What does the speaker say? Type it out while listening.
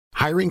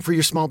Hiring for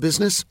your small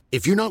business?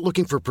 If you're not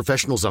looking for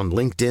professionals on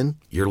LinkedIn,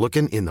 you're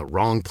looking in the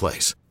wrong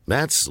place.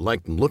 That's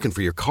like looking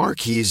for your car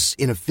keys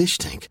in a fish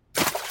tank.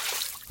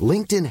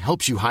 LinkedIn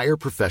helps you hire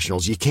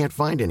professionals you can't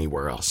find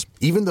anywhere else,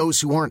 even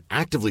those who aren't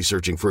actively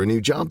searching for a new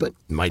job but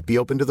might be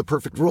open to the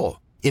perfect role.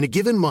 In a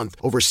given month,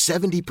 over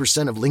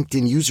 70% of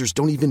LinkedIn users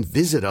don't even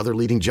visit other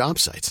leading job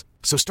sites.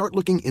 So start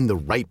looking in the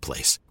right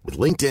place. With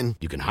LinkedIn,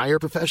 you can hire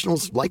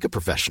professionals like a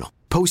professional.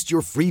 Post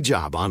your free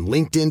job on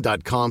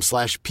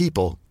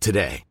linkedin.com/people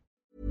today.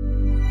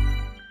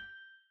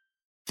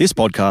 This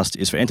podcast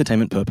is for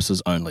entertainment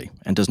purposes only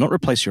and does not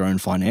replace your own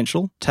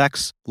financial,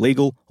 tax,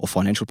 legal, or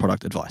financial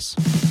product advice.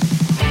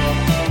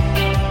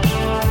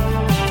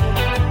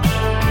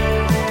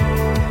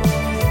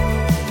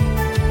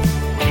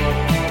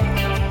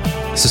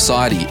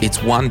 Society,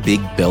 it's one big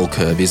bell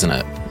curve, isn't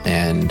it?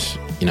 And,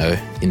 you know,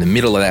 in the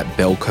middle of that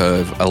bell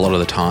curve, a lot of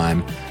the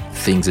time,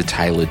 things are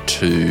tailored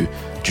to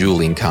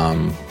dual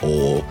income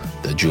or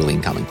the dual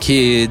income and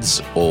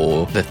kids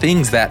or the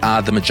things that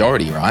are the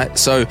majority, right?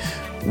 So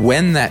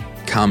when that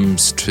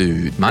comes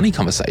to money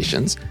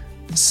conversations,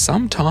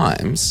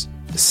 sometimes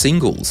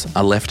singles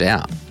are left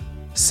out.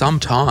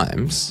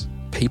 Sometimes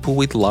people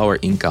with lower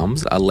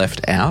incomes are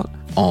left out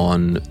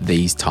on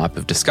these type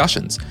of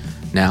discussions.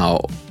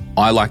 Now,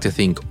 I like to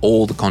think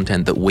all the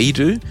content that we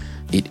do,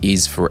 it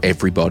is for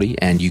everybody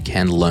and you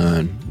can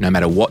learn no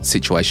matter what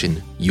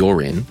situation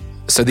you're in.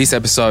 So this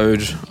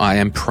episode, I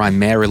am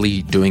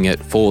primarily doing it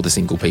for the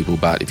single people,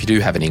 but if you do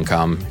have an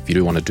income, if you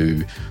do want to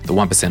do the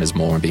 1%ers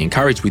more and be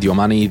encouraged with your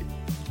money,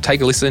 take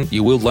a listen,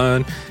 you will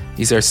learn.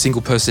 Is there a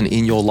single person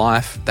in your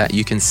life that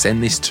you can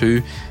send this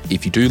to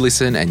if you do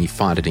listen and you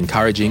find it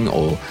encouraging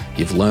or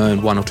you've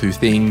learned one or two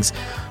things?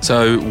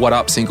 So what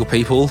up, single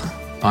people?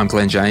 I'm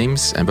Glenn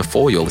James, and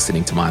before you're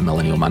listening to My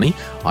Millennial Money,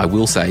 I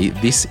will say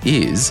this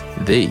is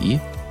the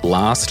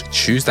last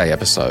Tuesday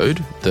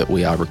episode that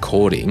we are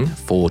recording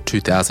for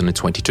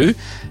 2022.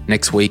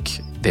 Next week,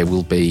 there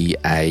will be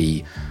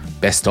a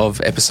best of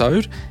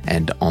episode,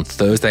 and on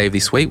Thursday of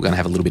this week, we're going to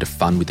have a little bit of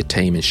fun with the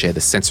team and share the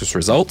census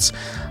results.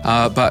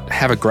 But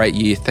have a great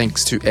year.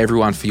 Thanks to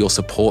everyone for your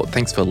support.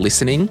 Thanks for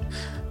listening.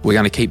 We're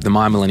going to keep the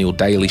My Millennial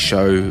Daily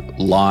Show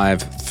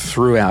live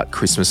throughout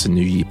Christmas and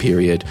New Year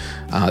period.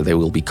 There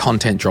will be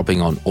content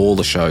dropping on all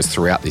the shows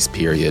throughout this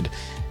period.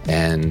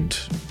 And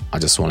I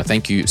just want to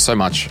thank you so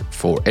much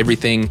for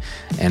everything.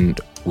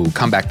 And we'll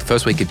come back the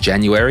first week of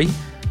January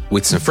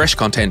with some fresh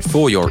content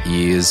for your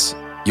ears.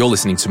 You're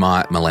listening to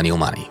My Millennial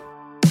Money.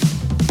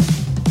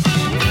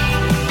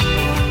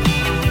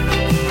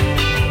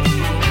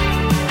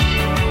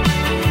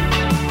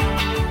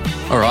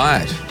 All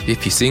right,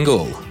 if you're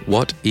single,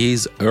 what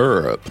is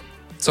herb?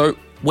 So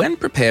when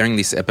preparing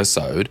this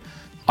episode,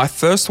 I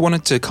first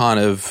wanted to kind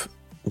of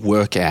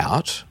work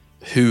out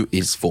who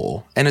is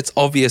for. And it's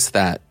obvious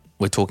that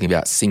we're talking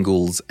about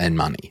singles and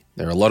money.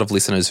 There are a lot of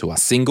listeners who are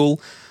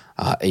single,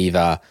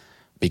 either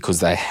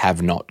because they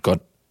have not got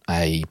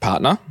a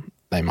partner,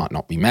 they might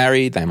not be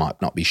married, they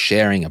might not be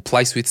sharing a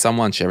place with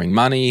someone, sharing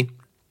money.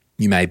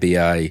 You may be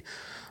a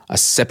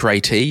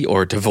separatee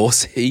or a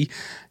divorcee.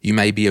 You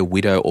may be a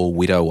widow or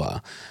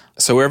widower.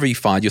 So wherever you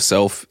find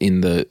yourself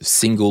in the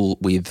single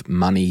with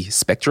money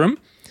spectrum,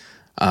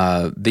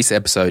 this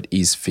episode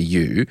is for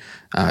you.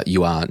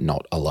 You are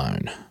not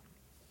alone.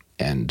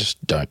 And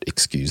don't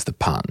excuse the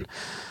pun.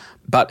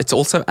 But it's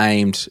also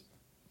aimed,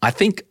 I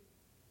think,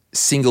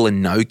 single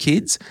and no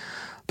kids.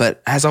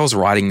 But as I was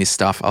writing this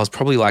stuff, I was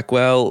probably like,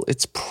 well,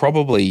 it's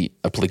probably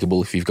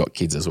applicable if you've got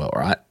kids as well,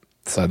 right?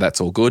 So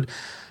that's all good.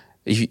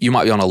 If you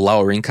might be on a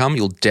lower income,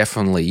 you'll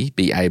definitely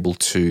be able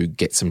to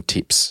get some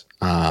tips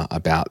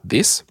about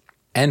this.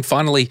 And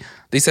finally,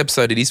 this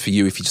episode, it is for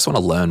you if you just want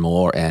to learn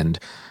more and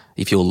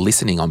if you're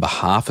listening on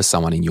behalf of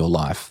someone in your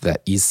life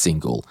that is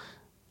single,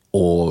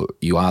 or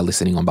you are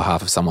listening on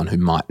behalf of someone who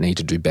might need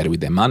to do better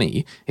with their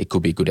money, it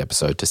could be a good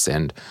episode to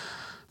send.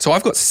 So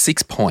I've got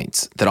 6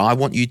 points that I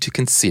want you to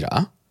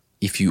consider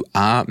if you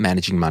are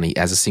managing money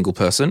as a single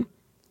person,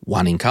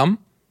 one income,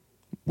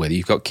 whether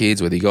you've got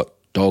kids, whether you've got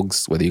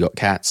dogs, whether you've got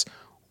cats,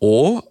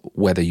 or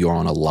whether you're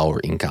on a lower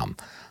income.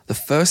 The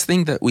first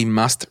thing that we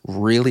must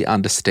really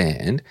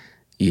understand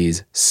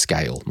is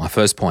scale. My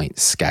first point,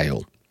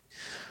 scale.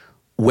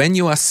 When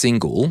you are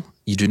single,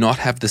 you do not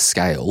have the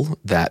scale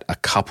that a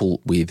couple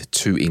with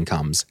 2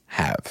 incomes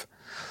have.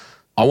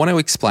 I want to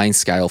explain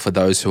scale for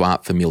those who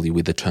aren't familiar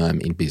with the term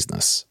in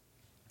business.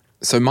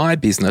 So my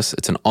business,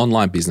 it's an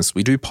online business.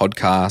 We do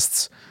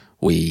podcasts,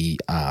 we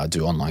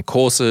do online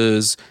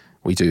courses,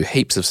 we do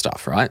heaps of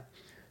stuff, right?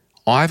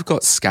 I've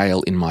got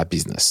scale in my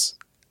business.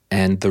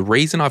 And the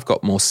reason I've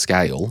got more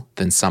scale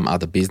than some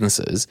other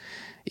businesses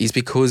is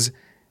because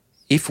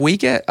if we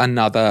get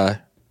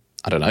another,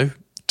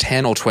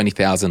 10 or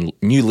 20,000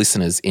 new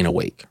listeners in a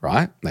week,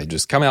 right? They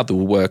just come out the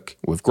woodwork,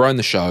 we've grown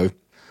the show.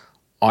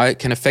 I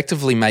can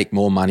effectively make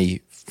more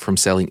money from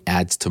selling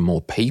ads to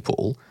more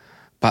people,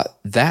 but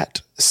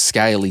that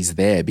scale is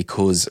there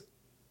because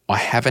I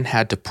haven't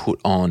had to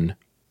put on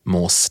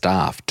more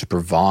staff to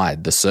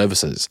provide the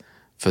services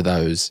for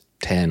those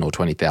 10 or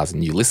 20,000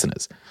 new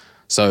listeners.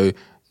 So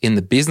in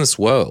the business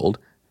world,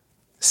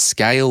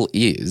 scale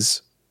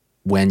is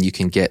when you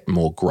can get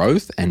more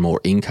growth and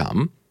more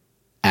income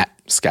at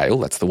scale,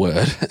 that's the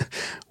word,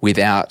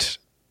 without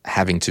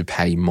having to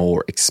pay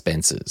more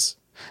expenses.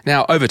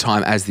 Now, over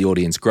time, as the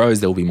audience grows,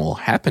 there will be more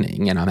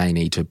happening and I may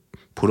need to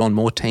put on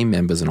more team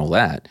members and all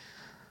that.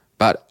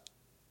 But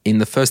in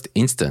the first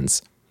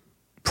instance,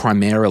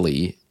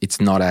 primarily,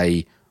 it's not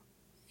a,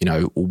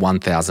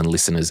 1,000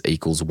 listeners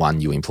equals one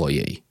new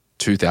employee,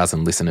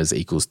 2,000 listeners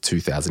equals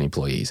 2,000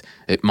 employees.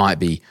 It might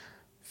be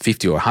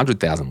 50 or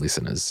 100,000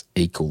 listeners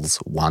equals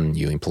one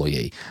new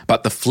employee.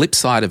 But the flip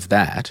side of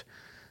that,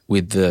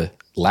 with the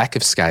lack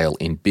of scale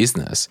in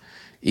business,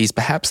 is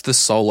perhaps the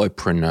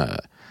solopreneur,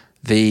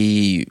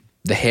 the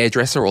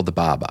hairdresser or the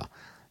barber.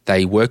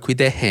 They work with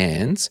their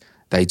hands,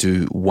 they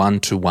do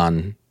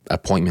one-to-one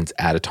appointments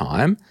at a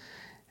time,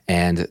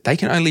 and they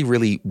can only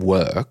really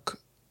work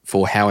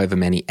for however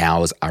many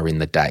hours are in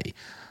the day.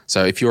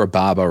 So if you're a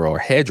barber or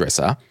a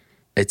hairdresser,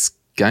 it's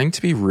going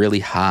to be really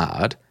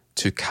hard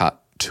to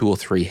cut 2 or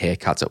 3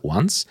 haircuts at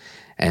once.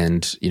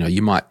 And,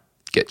 you might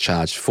get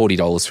charged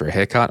 $40 for a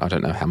haircut. I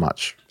don't know how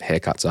much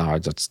haircuts are. I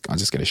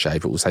just get a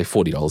shave, but we'll say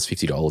 $40,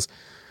 $50.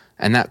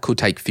 And that could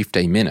take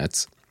 15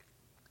 minutes.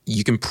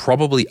 You can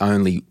probably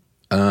only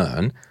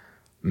earn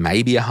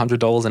maybe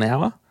 $100 an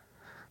hour,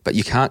 but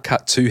you can't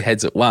cut 2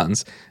 heads at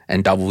once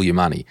and double your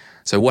money.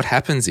 So what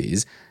happens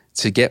is,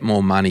 to get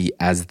more money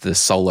as the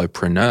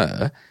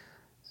solopreneur,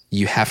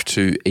 you have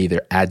to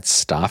either add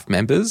staff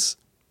members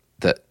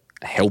that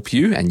help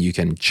you and you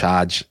can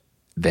charge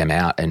them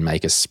out and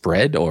make a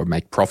spread or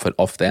make profit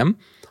off them,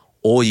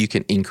 or you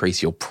can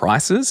increase your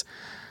prices.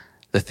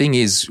 The thing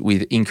is,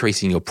 with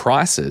increasing your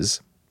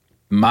prices,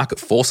 market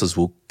forces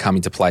will come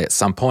into play at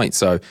some point.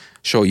 So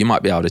sure, you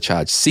might be able to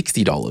charge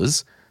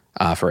 $60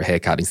 for a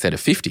haircut instead of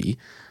 $50,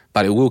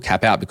 but it will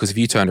cap out, because if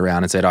you turned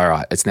around and said, all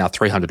right, it's now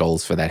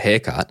 $300 for that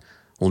haircut,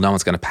 well, no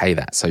one's going to pay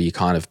that. So you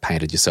kind of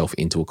painted yourself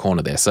into a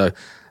corner there. So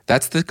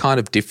that's the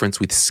kind of difference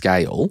with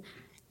scale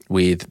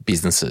with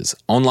businesses.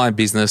 Online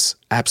business,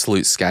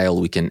 absolute scale,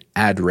 we can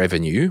add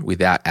revenue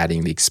without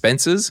adding the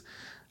expenses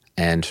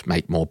and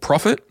make more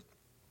profit.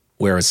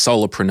 Whereas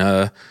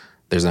solopreneur,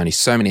 there's only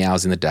so many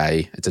hours in the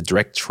day. It's a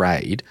direct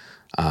trade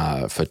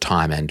for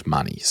time and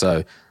money.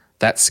 So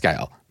that's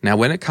scale. Now,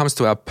 when it comes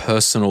to our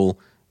personal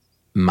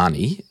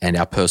money and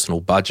our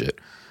personal budget,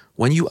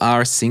 when you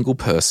are a single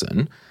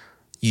person,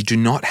 you do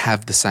not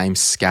have the same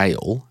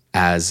scale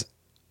as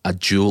a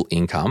dual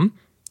income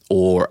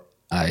or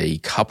a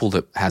couple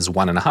that has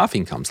 1.5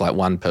 incomes. Like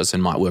one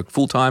person might work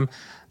full-time,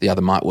 the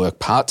other might work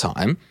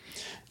part-time.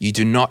 You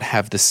do not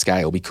have the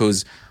scale,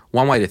 because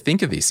one way to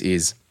think of this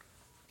is,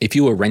 if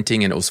you were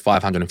renting and it was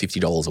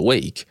 $550 a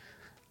week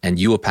and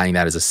you were paying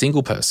that as a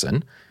single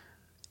person,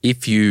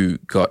 if you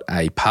got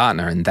a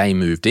partner and they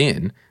moved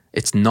in,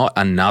 it's not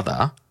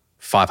another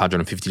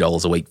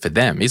 $550 a week for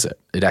them, is it?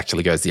 It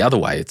actually goes the other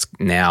way. It's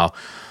now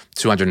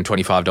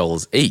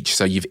 $225 each.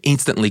 So you've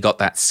instantly got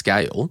that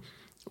scale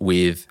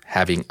with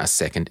having a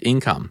second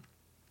income.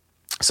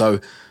 So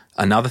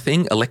another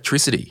thing,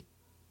 electricity.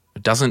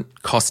 It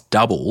doesn't cost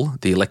double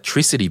the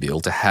electricity bill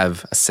to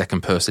have a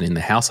second person in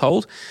the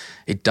household.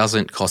 It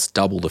doesn't cost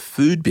double the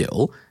food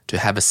bill to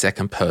have a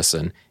second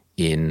person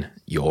in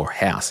your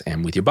house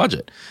and with your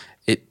budget.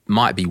 It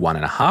might be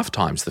 1.5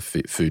 times the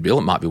food bill.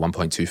 It might be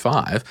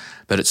 1.25,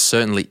 but it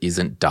certainly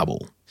isn't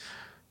double.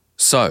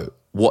 So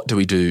what do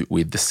we do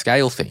with the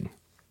scale thing?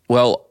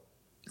 Well,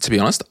 to be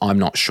honest, I'm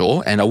not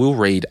sure. And I will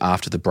read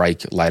after the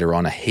break later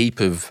on a heap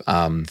of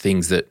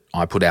things that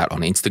I put out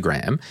on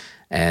Instagram,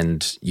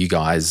 and you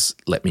guys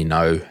let me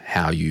know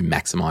how you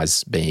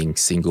maximize being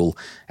single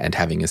and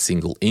having a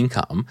single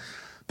income.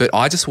 But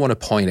I just want to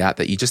point out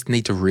that you just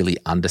need to really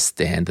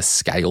understand the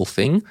scale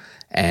thing.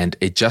 And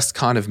it just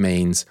kind of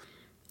means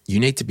you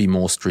need to be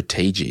more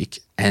strategic.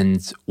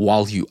 And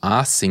while you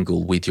are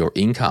single with your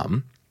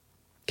income,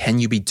 can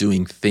you be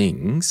doing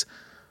things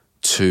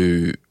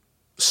to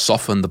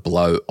soften the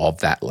blow of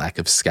that lack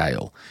of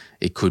scale?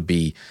 It could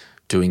be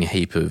doing a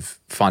heap of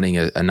finding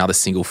another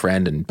single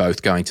friend and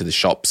both going to the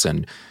shops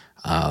and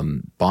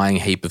buying a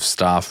heap of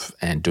stuff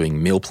and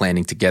doing meal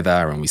planning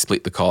together, and we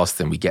split the cost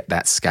and we get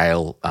that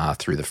scale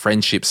through the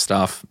friendship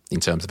stuff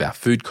in terms of our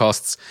food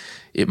costs.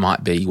 It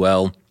might be,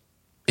 well,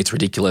 it's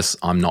ridiculous,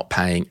 I'm not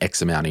paying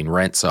X amount in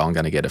rent, so I'm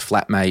going to get a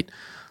flatmate.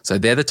 So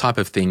they're the type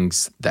of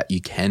things that you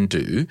can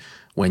do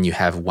when you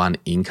have one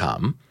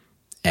income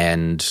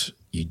and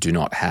you do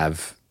not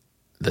have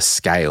the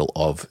scale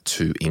of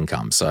 2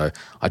 incomes. So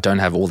I don't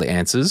have all the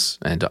answers,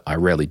 and I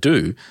rarely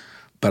do,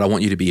 but I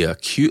want you to be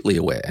acutely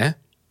aware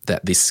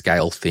that this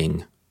scale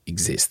thing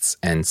exists.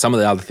 And some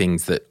of the other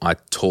things that I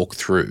talk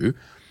through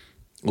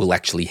will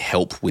actually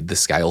help with the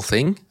scale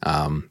thing.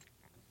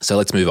 So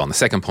let's move on. The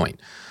second point,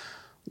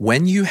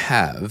 when you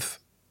have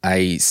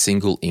a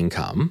single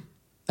income,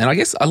 and I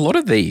guess a lot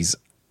of these,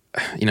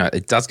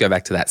 it does go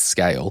back to that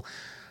scale,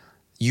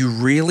 you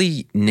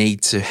really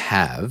need to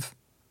have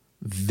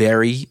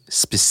very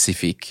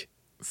specific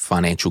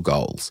financial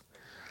goals.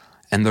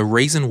 And the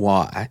reason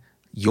why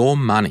your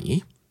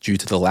money, due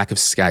to the lack of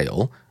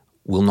scale,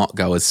 will not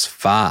go as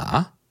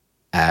far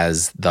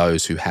as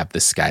those who have the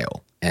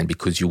scale, and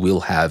because you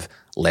will have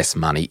less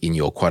money in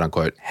your quote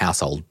unquote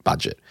household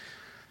budget.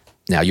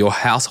 Now, your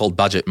household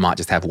budget might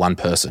just have one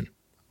person,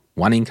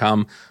 one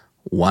income,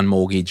 one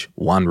mortgage,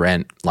 one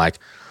rent,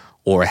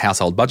 or a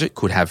household budget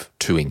could have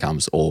two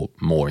incomes or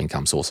more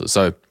income sources.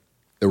 So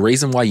the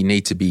reason why you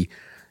need to be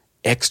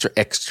extra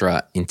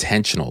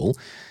intentional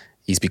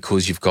is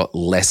because you've got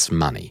less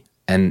money.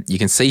 And you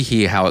can see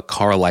here how it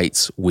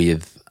correlates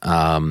with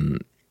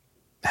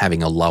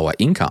having a lower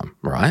income,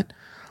 right?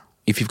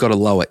 If you've got a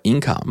lower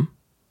income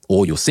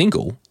or you're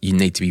single, you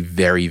need to be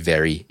very,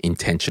 very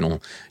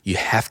intentional. You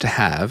have to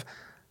have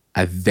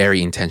a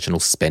very intentional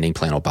spending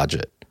plan or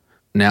budget.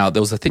 Now,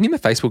 there was a thing in the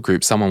Facebook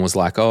group, someone was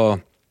like,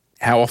 oh,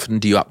 how often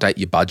do you update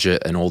your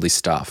budget and all this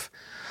stuff?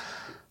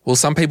 Well,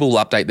 some people will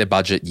update their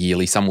budget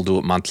yearly, some will do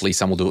it monthly,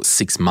 some will do it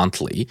 6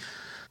 monthly.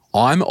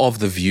 I'm of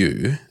the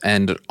view,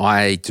 and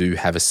I do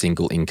have a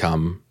single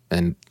income,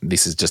 and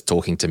this is just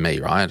talking to me,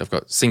 right? I've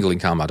got single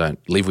income, I don't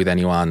live with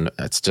anyone,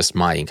 it's just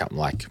my income.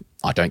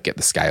 I don't get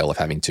the scale of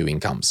having two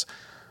incomes.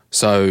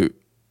 So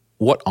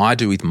what I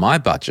do with my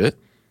budget,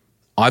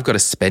 I've got a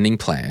spending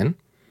plan,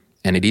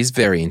 and it is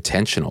very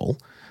intentional,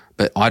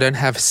 but I don't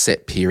have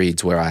set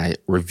periods where I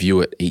review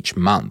it each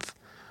month.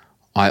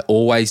 I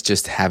always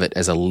just have it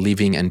as a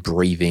living and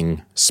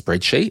breathing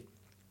spreadsheet,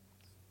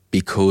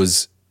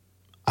 because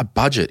a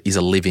budget is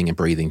a living and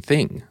breathing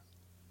thing.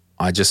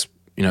 I just,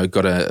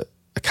 got a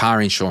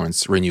car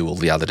insurance renewal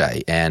the other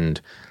day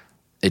and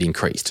it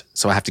increased.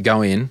 So I have to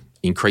go in,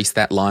 increase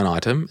that line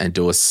item and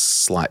do a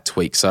slight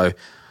tweak. So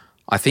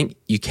I think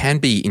you can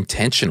be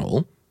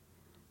intentional,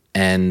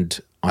 and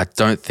I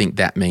don't think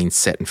that means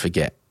set and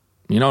forget.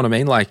 You know what I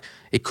mean?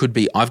 It could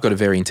be, I've got a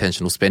very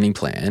intentional spending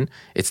plan.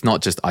 It's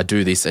not just I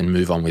do this and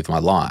move on with my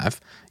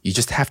life. You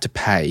just have to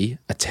pay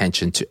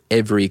attention to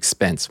every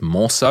expense,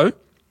 more so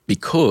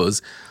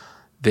because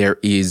there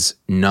is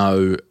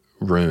no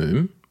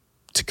room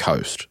to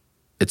coast.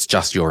 It's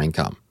just your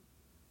income.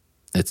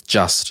 It's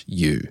just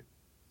you.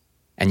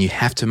 And you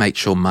have to make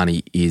sure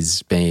money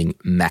is being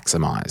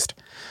maximized.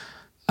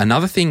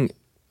 Another thing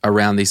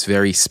around these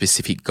very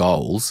specific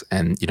goals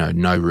and,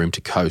 no room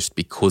to coast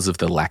because of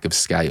the lack of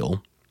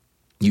scale,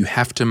 you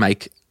have to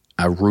make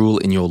a rule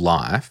in your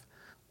life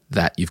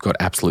that you've got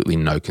absolutely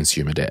no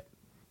consumer debt.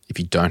 If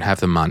you don't have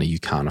the money, you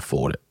can't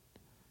afford it.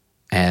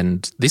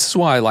 And this is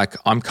why,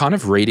 I'm kind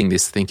of reading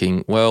this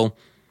thinking, well,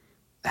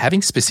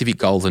 having specific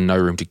goals and no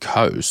room to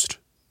coast,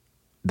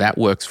 that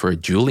works for a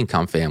dual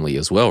income family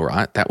as well,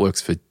 right? That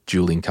works for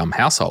dual income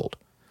household.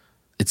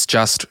 It's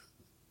just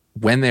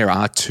when there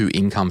are two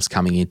incomes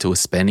coming into a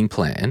spending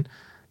plan,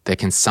 there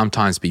can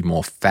sometimes be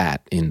more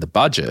fat in the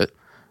budget,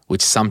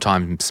 which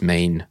sometimes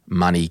mean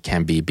money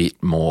can be a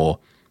bit more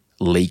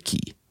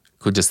leaky,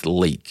 could just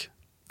leak.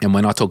 And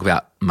when I talk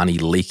about money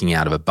leaking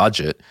out of a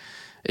budget,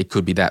 it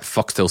could be that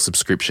Foxtel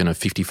subscription of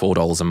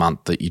 $54 a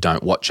month that you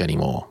don't watch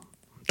anymore.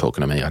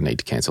 Talking to me, I need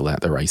to cancel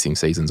that. The racing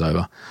season's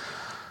over.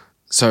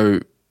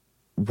 So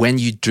when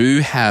you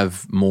do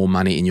have more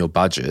money in your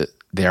budget,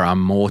 there are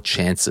more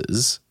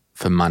chances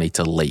for money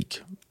to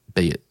leak,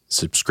 be it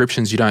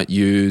subscriptions you don't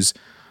use,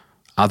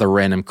 other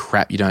random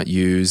crap you don't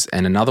use.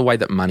 And another way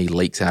that money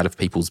leaks out of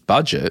people's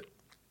budget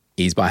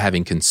is by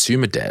having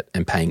consumer debt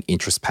and paying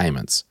interest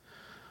payments.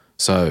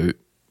 So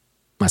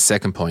my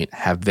second point,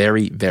 have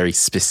very, very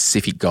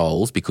specific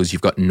goals because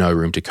you've got no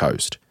room to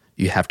coast.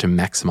 You have to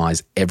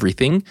maximize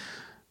everything,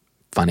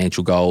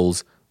 financial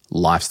goals,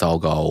 lifestyle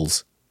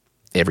goals,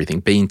 everything.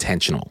 Be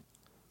intentional.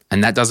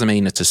 And that doesn't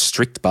mean it's a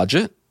strict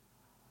budget.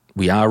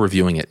 We are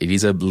reviewing it. It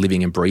is a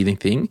living and breathing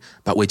thing,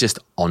 but we're just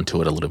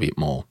onto it a little bit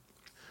more.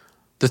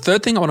 The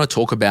third thing I want to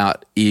talk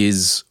about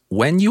is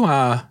when you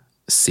are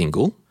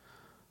single,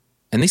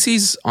 and this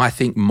is, I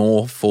think,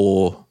 more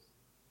for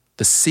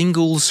the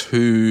singles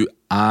who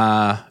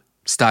are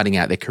starting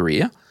out their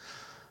career,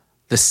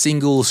 the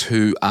singles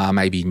who are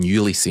maybe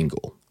newly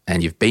single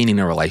and you've been in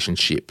a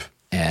relationship,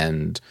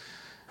 and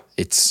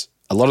it's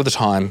a lot of the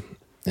time,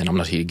 and I'm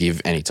not here to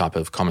give any type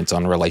of comments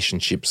on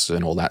relationships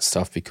and all that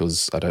stuff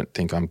because I don't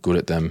think I'm good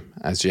at them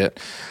as yet.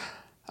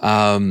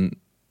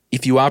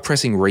 If you are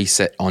pressing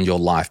reset on your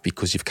life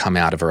because you've come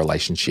out of a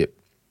relationship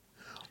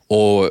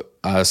or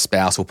a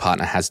spouse or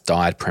partner has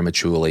died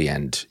prematurely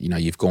and,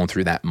 you've gone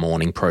through that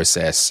mourning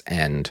process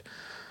and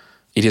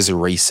it is a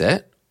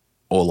reset,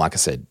 or like I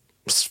said,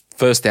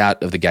 first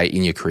out of the gate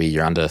in your career,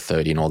 you're under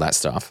 30 and all that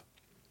stuff.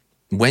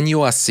 When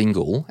you are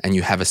single and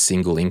you have a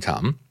single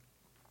income,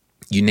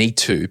 you need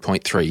to,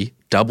 point 3,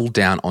 double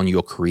down on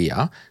your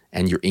career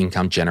and your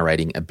income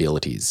generating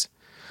abilities.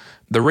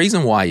 The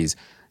reason why is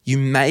you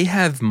may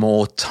have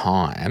more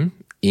time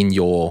in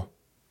your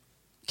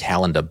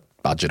calendar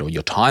budget or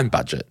your time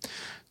budget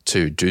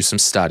to do some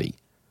study,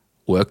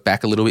 work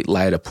back a little bit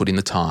later, put in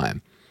the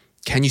time.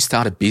 Can you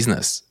start a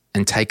business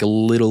and take a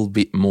little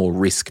bit more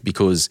risk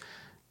because,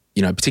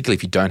 particularly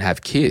if you don't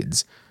have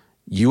kids,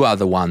 you are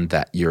the one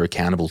that you're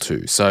accountable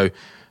to. So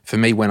for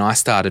me, when I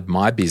started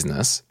my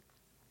business,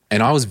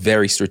 and I was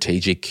very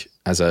strategic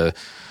as a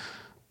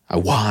a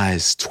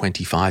wise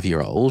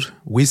 25-year-old,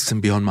 wisdom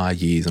beyond my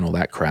years and all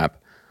that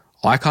crap,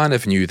 I kind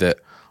of knew that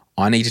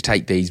I need to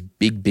take these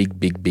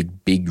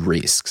big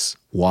risks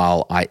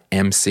while I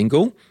am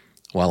single,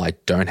 while I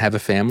don't have a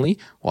family,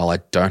 while I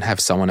don't have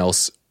someone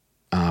else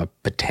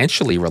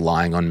potentially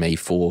relying on me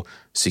for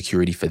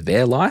security for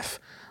their life.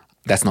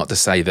 That's not to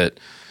say that,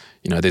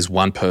 there's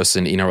one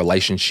person in a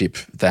relationship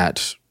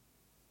that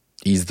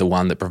is the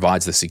one that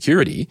provides the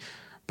security.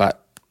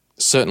 But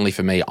certainly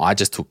for me, I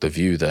just took the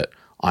view that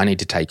I need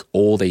to take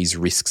all these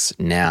risks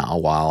now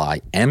while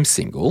I am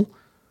single,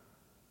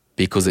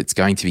 because it's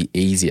going to be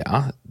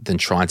easier than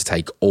trying to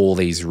take all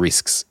these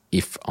risks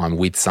if I'm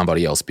with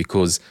somebody else.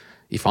 Because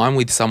if I'm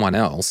with someone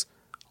else,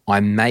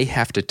 I may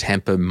have to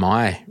temper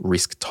my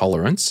risk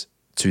tolerance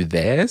to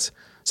theirs.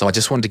 So I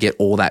just wanted to get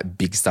all that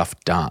big stuff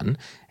done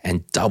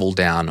and double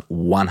down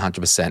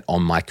 100%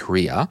 on my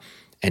career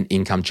and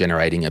income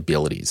generating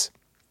abilities.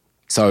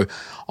 So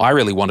I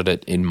really wanted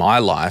it in my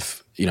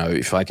life,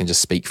 if I can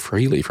just speak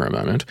freely for a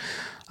moment.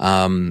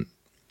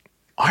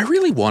 I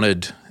really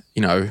wanted,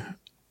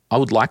 I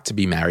would like to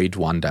be married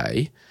one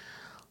day.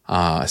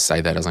 I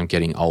say that as I'm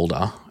getting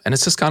older. And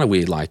it's just kind of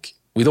weird, like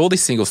with all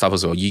this single stuff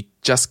as well, you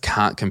just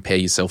can't compare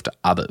yourself to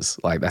others.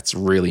 Like that's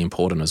really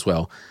important as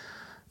well.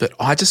 But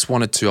I just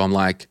wanted to, I'm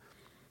like,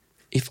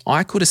 if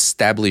I could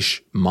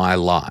establish my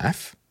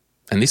life,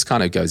 and this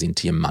kind of goes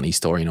into your money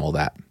story and all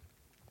that,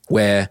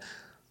 where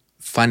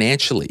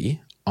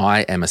financially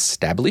I am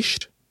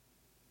established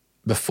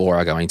before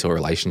I go into a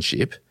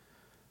relationship,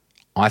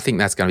 I think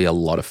that's going to be a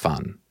lot of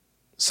fun.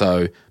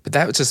 So, but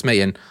that was just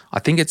me. And I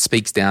think it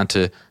speaks down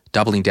to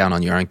doubling down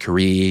on your own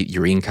career,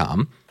 your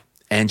income,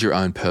 and your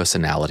own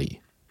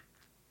personality.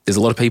 There's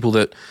a lot of people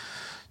that,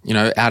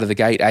 out of the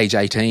gate, age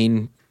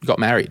 18, got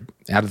married.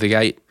 Out of the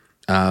gate,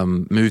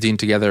 moved in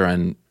together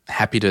and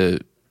happy to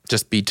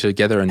just be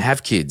together and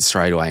have kids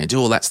straight away and do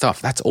all that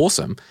stuff. That's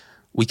awesome.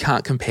 We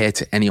can't compare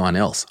to anyone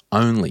else,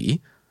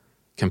 only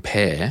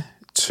compare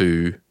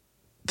to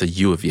the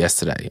you of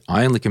yesterday.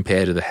 I only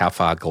compare to how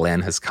far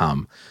Glenn has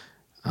come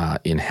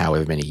in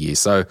however many years.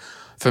 So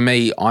for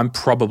me, I'm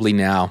probably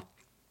now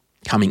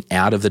coming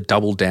out of the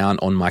double down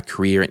on my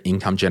career and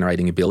income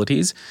generating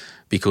abilities,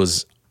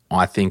 because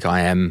I think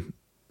I am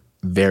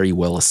very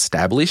well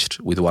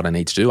established with what I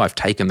need to do. I've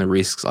taken the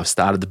risks. I've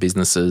started the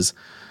businesses.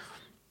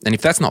 And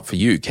if that's not for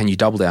you, can you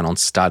double down on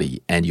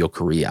study and your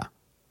career?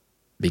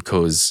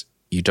 Because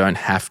you don't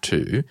have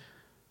to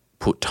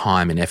put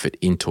time and effort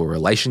into a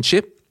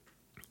relationship.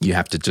 You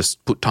have to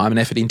just put time and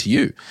effort into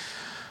you.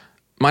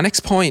 My next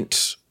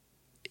point,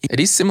 it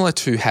is similar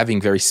to having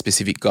very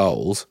specific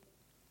goals,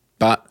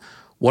 but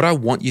what I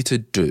want you to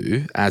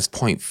do as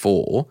point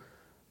 4,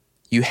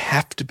 you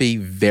have to be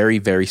very,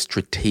 very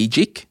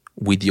strategic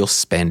with your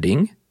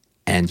spending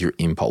and your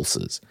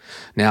impulses.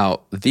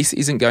 Now, this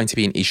isn't going to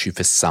be an issue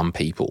for some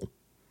people.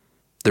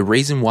 The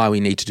reason why we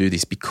need to do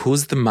this,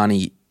 because the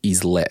money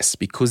is less,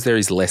 because there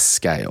is less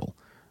scale,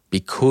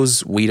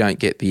 because we don't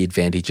get the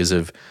advantages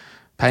of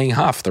paying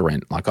half the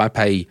rent. Like I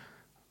pay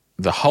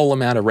the whole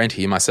amount of rent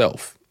here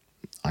myself.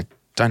 I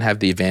don't have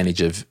the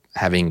advantage of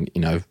having,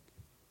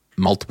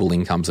 multiple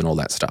incomes and all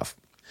that stuff.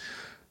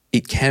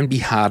 It can be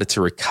harder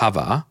to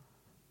recover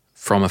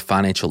from a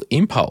financial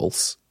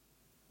impulse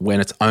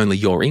when it's only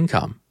your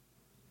income.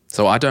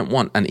 So I don't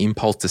want an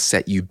impulse to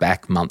set you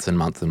back months and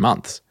months and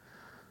months.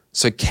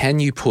 So can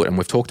you put, and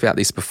we've talked about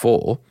this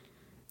before,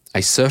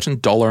 a certain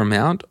dollar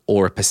amount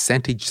or a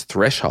percentage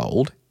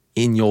threshold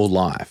in your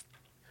life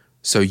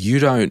so you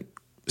don't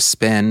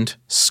spend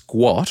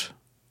squat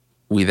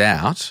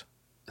without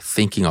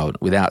thinking on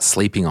it, without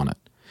sleeping on it.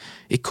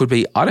 It could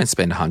be, I don't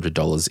spend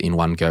 $100 in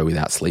one go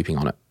without sleeping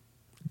on it.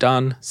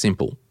 Done,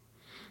 simple.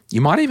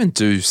 You might even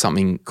do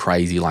something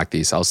crazy like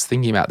this. I was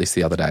thinking about this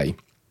the other day.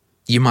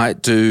 You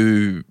might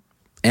do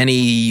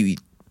any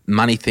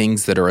money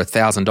things that are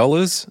 $1,000,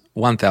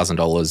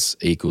 $1,000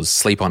 equals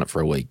sleep on it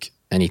for a week.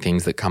 Any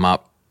things that come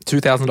up,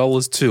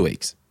 $2,000, 2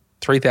 weeks.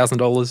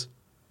 $3,000,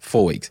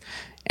 4 weeks.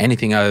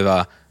 Anything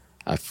over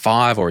a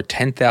 $5,000 or a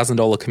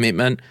 $10,000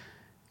 commitment,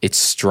 it's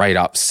straight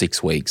up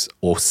 6 weeks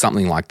or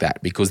something like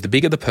that. Because the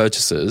bigger the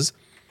purchases,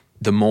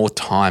 the more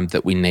time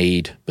that we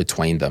need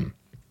between them.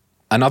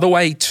 Another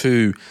way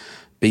to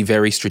be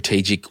very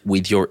strategic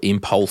with your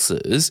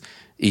impulses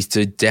is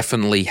to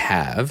definitely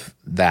have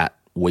that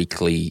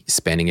weekly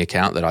spending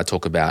account that I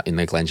talk about in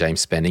the Glenn James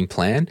spending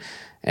plan.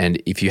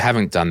 And if you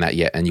haven't done that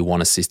yet and you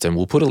want a system,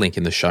 we'll put a link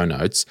in the show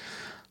notes.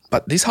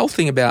 But this whole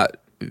thing about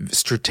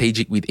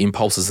strategic with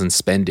impulses and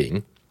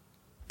spending,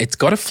 it's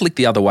got to flick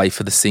the other way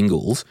for the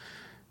singles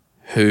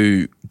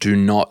who do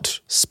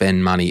not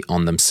spend money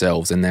on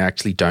themselves and they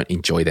actually don't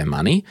enjoy their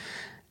money.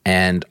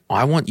 And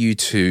I want you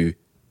to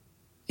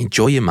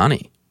enjoy your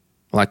money.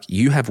 Like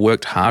you have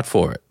worked hard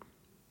for it.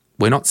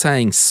 We're not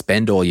saying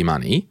spend all your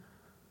money.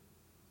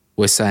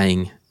 We're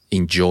saying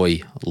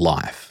enjoy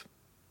life.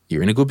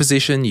 You're in a good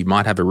position. You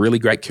might have a really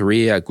great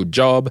career, a good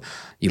job.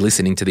 You're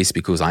listening to this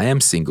because I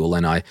am single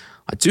and I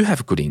do have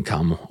a good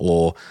income,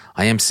 or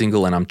I am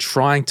single and I'm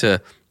trying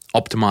to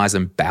optimize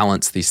and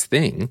balance this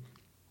thing.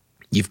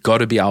 You've got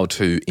to be able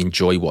to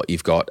enjoy what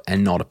you've got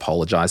and not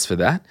apologize for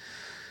that.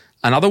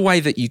 Another way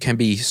that you can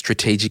be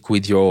strategic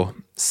with your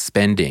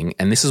spending,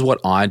 and this is what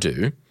I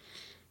do,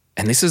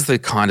 and this is the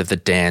kind of the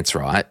dance,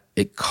 right?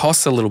 It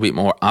costs a little bit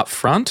more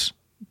upfront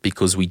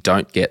because we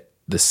don't get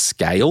the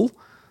scale.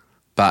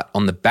 But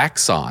on the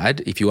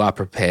backside, if you are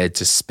prepared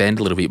to spend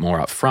a little bit more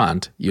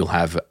upfront, you'll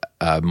have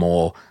a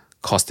more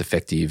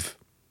cost-effective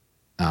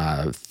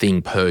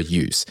thing per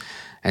use.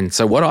 And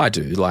so what I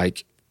do,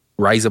 like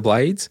razor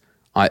blades,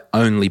 I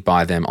only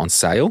buy them on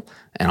sale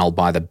and I'll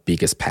buy the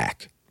biggest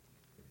pack.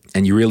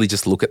 And you really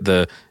just look at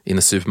in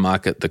the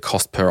supermarket, the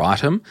cost per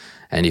item.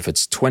 And if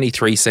it's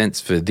 23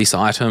 cents for this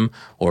item,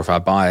 or if I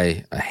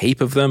buy a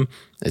heap of them,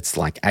 it's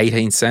like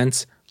 18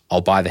 cents, I'll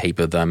buy the heap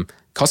of them.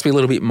 Cost me a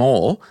little bit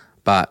more,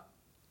 but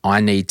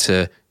I need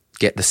to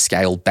get the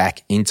scale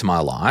back into my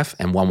life.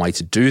 And one way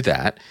to do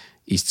that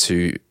is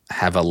to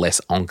have a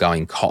less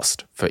ongoing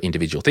cost for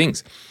individual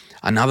things.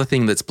 Another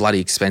thing that's bloody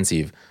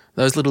expensive,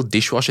 those little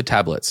dishwasher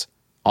tablets.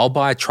 I'll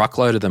buy a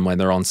truckload of them when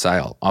they're on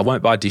sale. I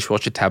won't buy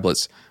dishwasher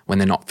tablets when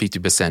they're not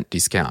 50%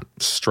 discount,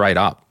 straight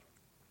up.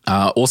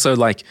 Also,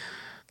 like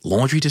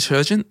laundry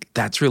detergent,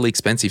 that's really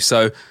expensive.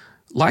 So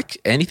like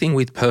anything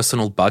with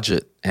personal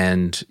budget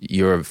and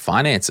your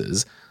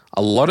finances,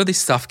 a lot of this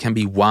stuff can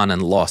be won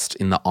and lost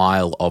in the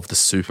aisle of the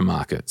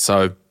supermarket.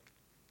 So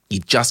you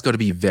just got to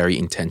be very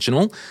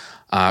intentional.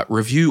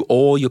 Review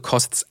all your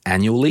costs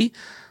annually.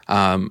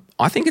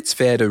 I think it's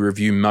fair to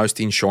review most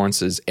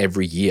insurances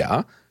every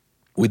year,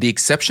 with the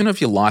exception of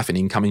your life and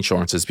income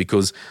insurances,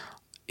 because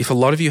if a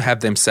lot of you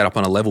have them set up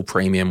on a level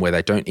premium where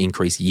they don't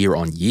increase year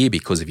on year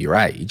because of your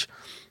age,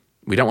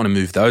 we don't want to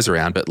move those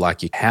around. But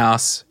like your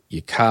house,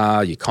 your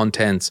car, your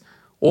contents,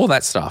 all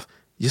that stuff,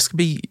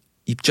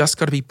 you've just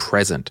got to be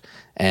present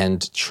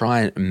and try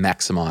and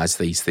maximize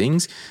these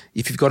things.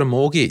 If you've got a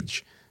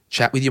mortgage,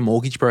 chat with your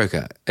mortgage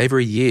broker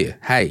every year.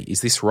 Hey, is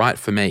this right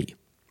for me?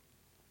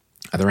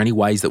 Are there any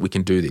ways that we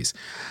can do this?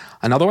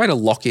 Another way to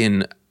lock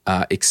in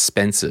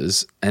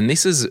expenses, and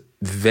this is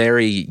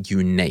very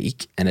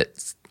unique, and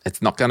it's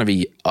not going to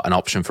be an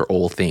option for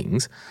all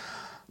things,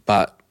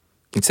 but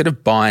instead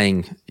of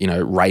buying,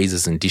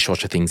 razors and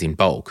dishwasher things in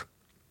bulk,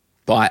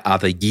 buy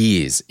other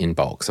years in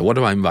bulk. So what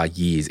do I mean by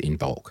years in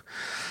bulk?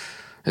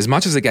 As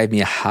much as it gave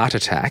me a heart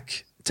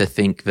attack to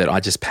think that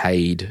I just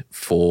paid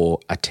for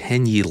a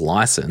 10-year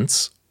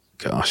license,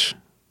 gosh,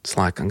 it's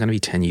like I'm going to be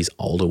 10 years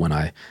older when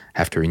I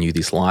have to renew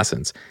this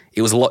license.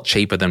 It was a lot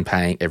cheaper than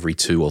paying every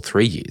 2 or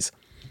 3 years.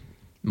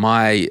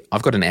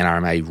 I've got an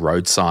NRMA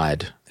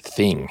roadside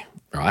thing,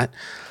 right?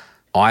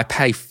 I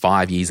pay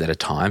 5 years at a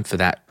time for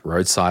that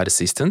roadside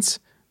assistance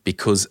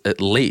because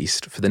at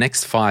least for the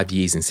next 5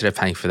 years, instead of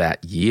paying for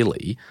that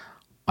yearly,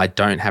 I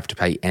don't have to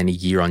pay any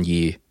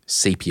year-on-year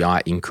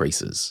CPI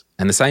increases.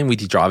 And the same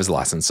with your driver's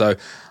license. So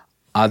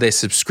are there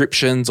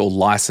subscriptions or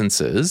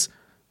licenses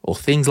or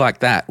things like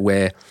that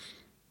where,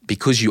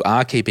 because you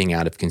are keeping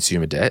out of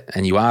consumer debt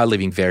and you are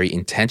living very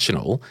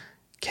intentional,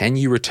 can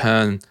you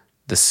return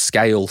the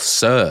scale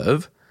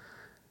serve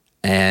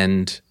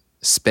and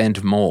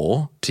spend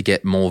more to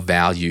get more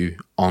value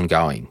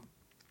ongoing?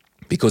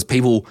 Because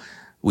people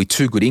with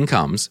 2 good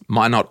incomes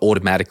might not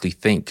automatically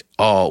think,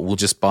 oh, we'll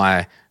just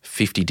buy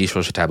 50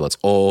 dishwasher tablets,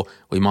 or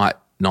we might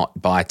not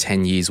buy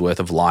 10 years worth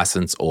of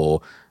license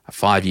or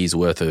 5 years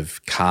worth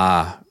of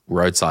car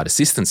roadside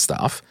assistance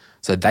stuff.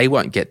 So they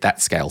won't get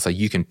that scale. So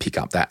you can pick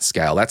up that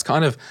scale. That's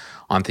kind of,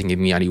 I'm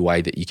thinking, the only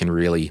way that you can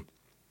really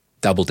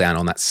double down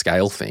on that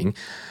scale thing.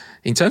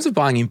 In terms of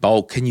buying in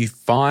bulk, can you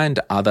find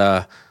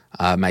other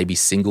maybe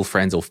single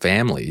friends or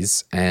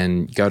families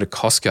and go to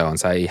Costco and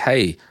say,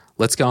 hey,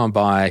 let's go and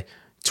buy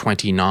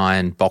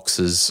 29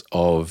 boxes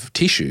of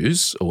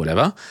tissues or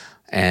whatever,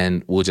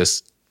 and we'll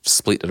just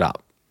split it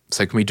up.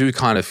 So can we do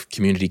kind of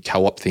community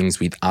co-op things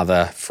with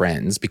other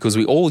friends? Because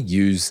we all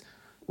use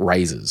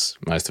razors,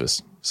 most of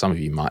us. Some of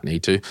you might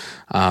need to.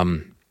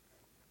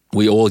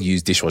 We all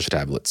use dishwasher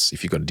tablets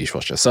if you've got a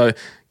dishwasher. So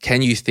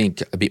can you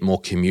think a bit more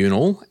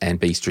communal and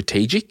be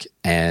strategic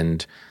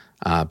and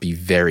be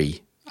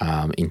very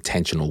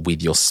intentional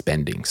with your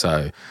spending?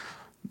 So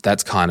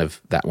that's kind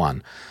of that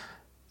one.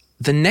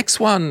 The next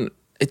one,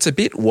 it's a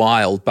bit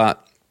wild,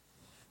 but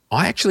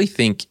I actually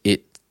think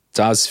it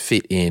does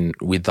fit in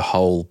with the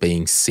whole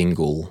being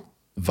single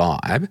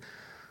vibe.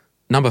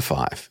 Number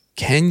 5,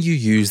 can you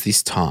use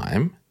this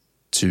time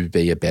to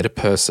be a better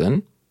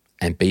person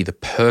and be the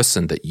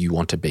person that you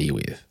want to be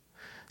with?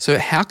 So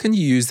how can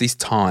you use this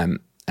time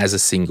as a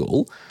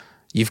single?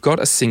 You've got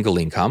a single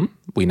income,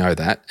 we know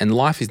that, and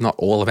life is not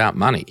all about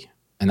money.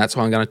 And that's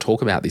why I'm going to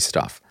talk about this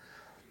stuff.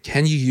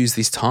 Can you use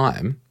this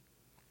time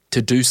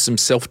to do some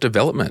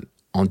self-development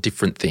on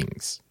different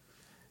things?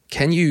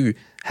 Can you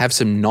have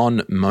some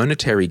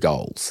non-monetary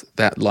goals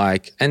that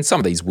and some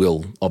of these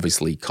will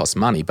obviously cost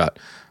money, but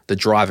the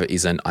driver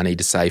isn't, I need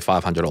to save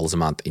 $500 a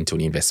month into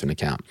an investment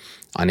account.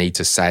 I need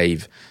to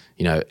save,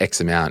 X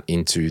amount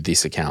into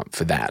this account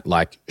for that.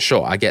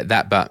 Sure, I get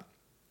that, but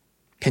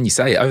can you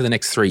say over the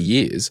next 3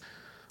 years,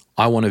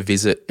 I want to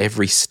visit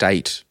every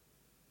state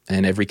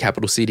and every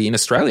capital city in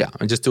Australia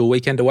and just do a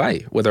weekend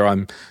away, whether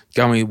I'm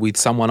going with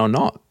someone or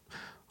not?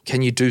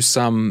 Can you do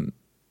some,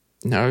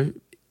 I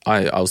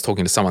was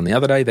talking to someone the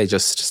other day, they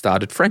just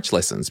started French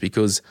lessons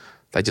because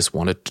they just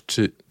wanted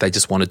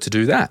to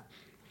do that.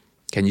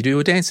 Can you do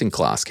a dancing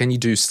class? Can you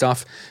do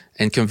stuff?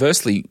 And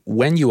conversely,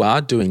 when you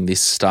are doing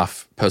this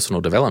stuff,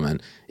 personal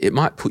development, it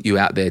might put you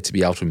out there to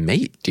be able to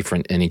meet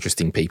different and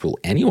interesting people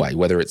anyway,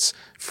 whether it's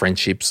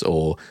friendships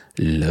or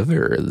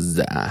lovers.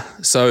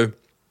 So,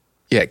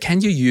 yeah, can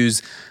you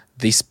use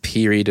this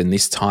period and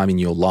this time in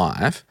your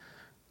life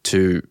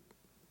to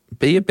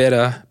be a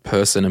better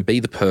person and be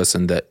the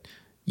person that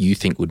you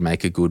think would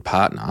make a good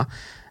partner?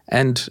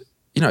 And,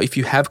 if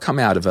you have come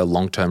out of a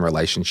long-term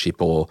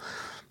relationship or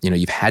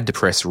you've had to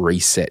press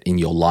reset in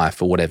your life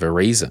for whatever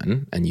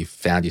reason and you've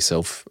found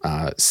yourself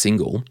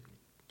single,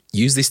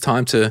 use this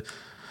time to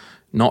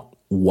not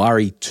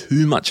worry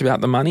too much about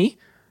the money.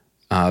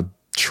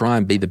 Try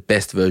and be the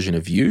best version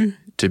of you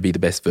to be the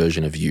best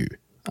version of you.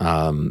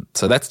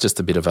 So that's just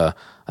a bit of a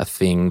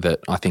thing that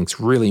I think is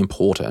really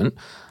important.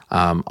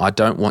 I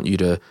don't want you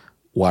to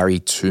worry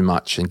too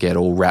much and get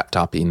all wrapped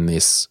up in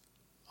this,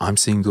 I'm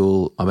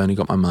single, I've only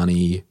got my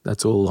money,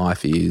 that's all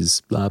life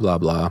is, blah, blah,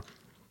 blah.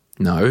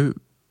 No,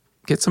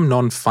 get some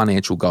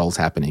non-financial goals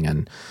happening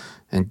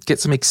and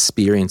get some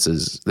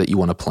experiences that you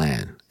want to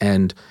plan.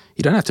 And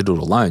you don't have to do it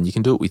alone. You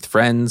can do it with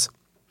friends.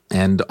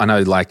 And I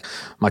know, like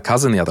my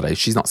cousin the other day,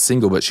 she's not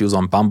single, but she was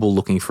on Bumble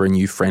looking for a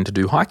new friend to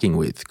do hiking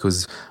with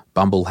because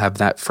Bumble have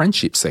that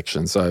friendship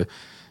section. So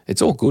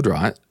it's all good,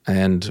 right?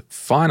 And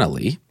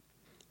finally,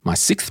 my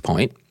 6th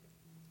point,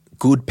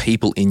 good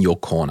people in your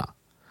corner.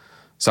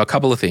 So a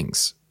couple of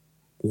things.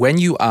 When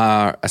you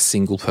are a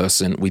single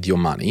person with your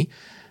money,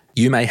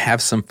 you may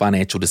have some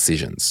financial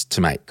decisions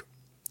to make.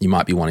 You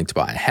might be wanting to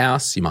buy a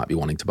house. You might be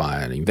wanting to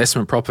buy an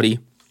investment property.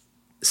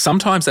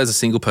 Sometimes as a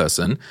single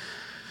person,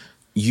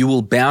 you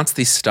will bounce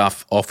this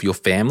stuff off your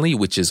family,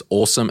 which is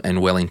awesome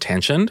and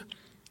well-intentioned.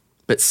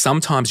 But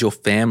sometimes your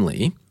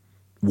family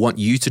want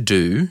you to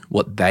do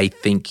what they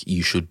think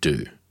you should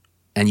do.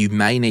 And you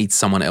may need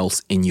someone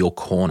else in your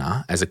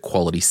corner as a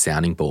quality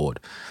sounding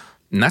board.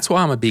 And that's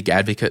why I'm a big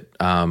advocate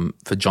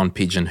for John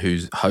Pidgeon, who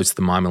hosts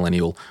the My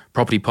Millennial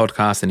Property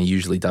Podcast, and he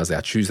usually does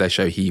our Tuesday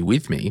show here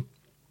with me.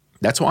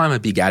 That's why I'm a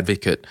big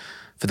advocate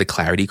for the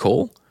clarity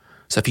call.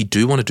 So if you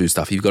do want to do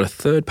stuff, you've got a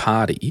third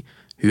party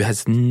who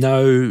has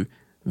no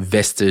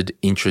vested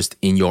interest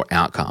in your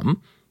outcome,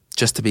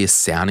 just to be a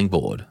sounding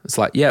board. It's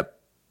like, yep,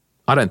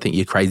 I don't think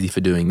you're crazy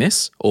for doing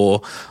this.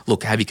 Or,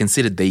 look, have you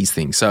considered these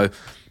things? So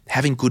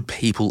having good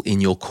people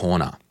in your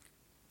corner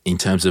in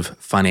terms of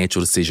financial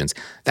decisions.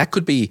 That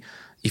could be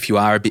if you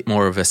are a bit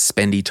more of a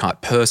spendy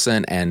type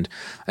person. And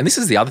this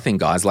is the other thing,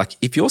 guys, like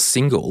if you're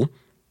single,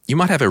 you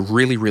might have a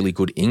really, really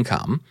good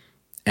income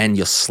and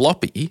you're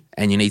sloppy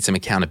and you need some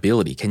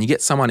accountability. Can you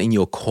get someone in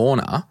your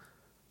corner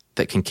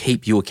that can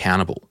keep you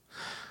accountable?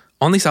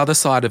 On this other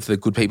side of the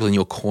good people in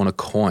your corner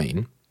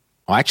coin,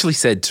 I actually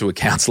said to a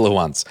counselor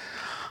once,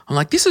 I'm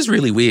like, this is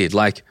really weird.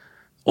 Like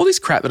all this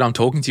crap that I'm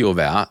talking to you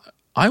about,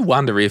 I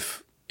wonder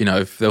if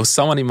there was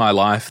someone in my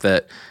life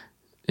that,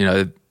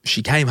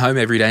 she came home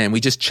every day and we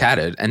just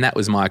chatted and that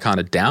was my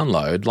kind of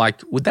download, like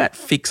would that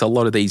fix a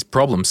lot of these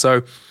problems?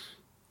 So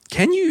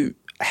can you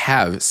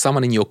have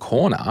someone in your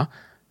corner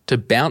to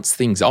bounce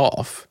things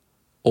off?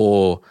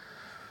 Or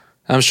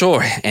I'm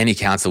sure any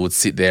counsellor would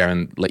sit there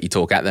and let you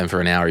talk at them for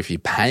an hour if you're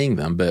paying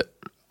them, but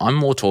I'm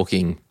more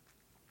talking,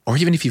 or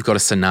even if you've got a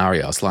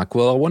scenario, it's like,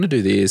 well, I want to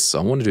do this, I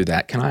want to do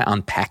that. Can I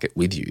unpack it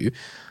with you?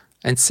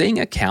 And seeing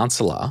a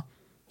counsellor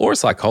or a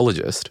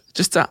psychologist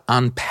just to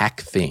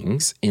unpack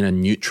things in a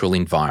neutral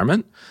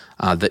environment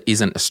that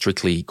isn't a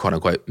strictly quote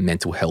unquote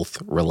mental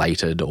health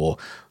related or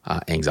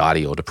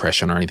anxiety or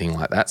depression or anything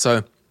like that.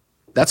 So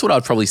that's what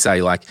I'd probably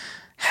say, like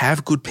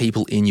have good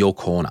people in your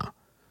corner.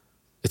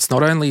 It's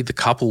not only the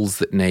couples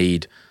that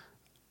need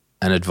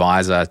an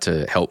advisor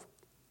to help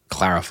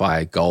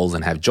clarify goals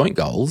and have joint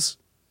goals.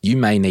 You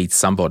may need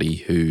somebody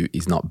who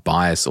is not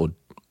biased or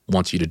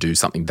wants you to do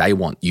something they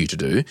want you to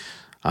do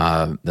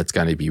that's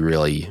going to be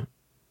really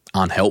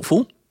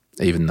unhelpful,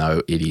 even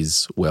though it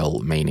is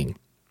well-meaning.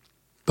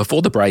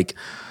 Before the break,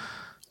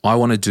 I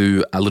want to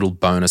do a little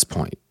bonus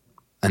point,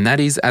 and that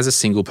is, as a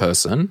single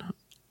person,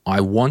 I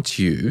want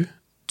you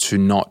to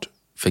not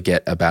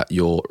forget about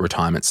your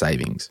retirement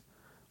savings.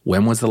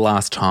 When was the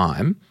last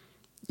time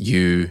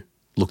you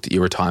looked at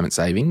your retirement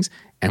savings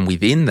and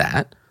within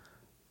that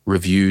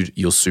reviewed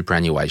your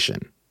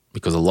superannuation?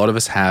 Because a lot of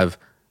us have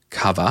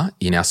cover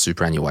in our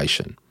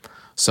superannuation.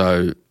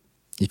 So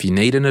if you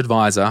need an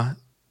advisor,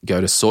 go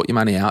to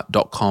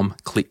sortyourmoneyout.com,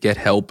 click get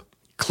help,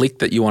 click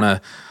that you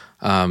want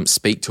to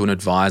speak to an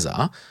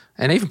advisor,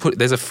 and even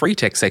there's a free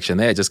text section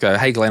there. Just go,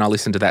 hey, Glenn, I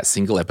listened to that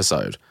single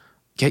episode.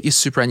 Get your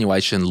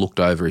superannuation looked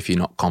over if you're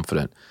not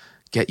confident.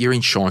 Get your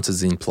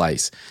insurances in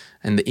place.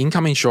 And the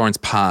income insurance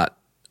part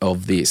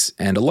of this,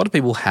 and a lot of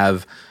people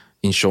have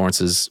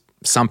insurances,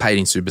 some paid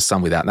in super,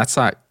 some without.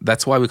 And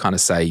that's why we kind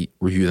of say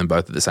review them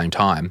both at the same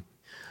time.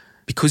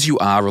 Because you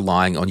are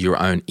relying on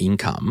your own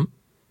income,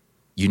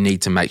 you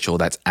need to make sure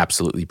that's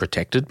absolutely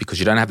protected because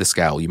you don't have the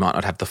scale. You might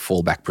not have the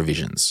fallback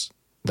provisions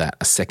that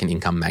a second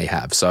income may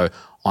have. So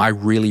I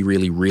really,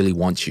 really, really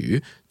want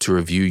you to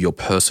review your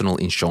personal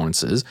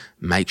insurances.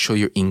 Make sure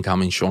your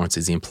income insurance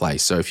is in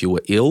place. So if you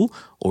were ill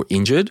or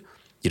injured,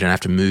 you don't have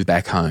to move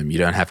back home. You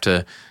don't have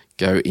to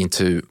go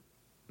into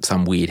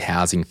some weird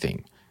housing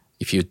thing.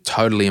 If you're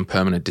totally and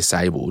permanent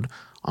disabled,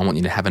 I want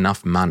you to have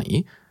enough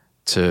money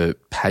to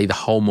pay the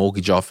whole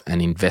mortgage off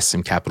and invest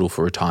some capital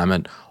for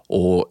retirement.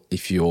 Or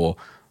if you're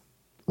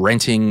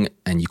renting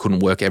and you couldn't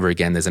work ever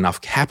again, there's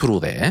enough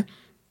capital there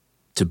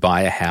to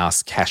buy a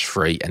house cash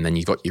free, and then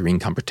you've got your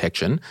income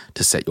protection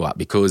to set you up.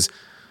 Because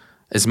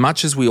as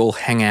much as we all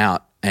hang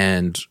out,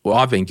 and well,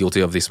 I've been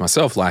guilty of this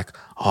myself, like,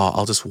 oh,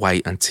 I'll just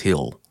wait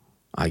until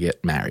I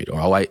get married,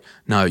 or I'll wait.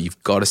 No,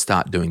 you've got to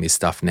start doing this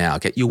stuff now.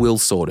 Get your will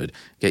sorted,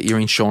 get your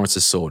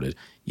insurances sorted.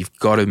 You've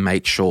got to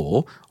make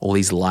sure all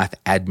these life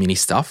admin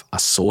stuff are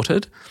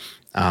sorted.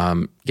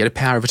 Get a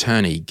power of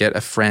attorney, get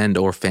a friend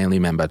or a family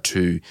member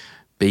to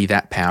be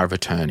that power of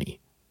attorney.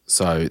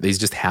 So these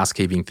are just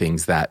housekeeping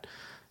things that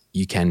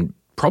you can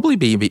probably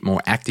be a bit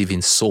more active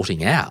in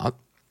sorting out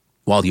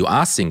while you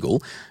are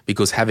single,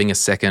 because having a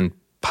second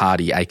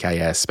party, aka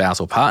a spouse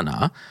or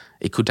partner,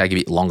 it could take a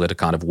bit longer to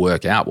kind of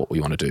work out what we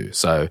want to do.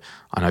 So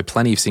I know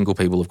plenty of single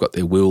people have got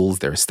their wills,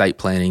 their estate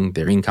planning,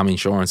 their income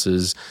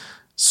insurances,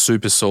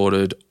 super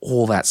sorted,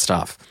 all that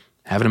stuff.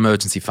 Have an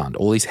emergency fund,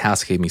 all these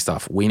housekeeping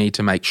stuff. We need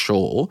to make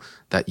sure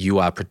that you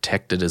are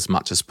protected as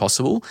much as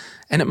possible.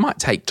 And it might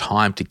take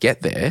time to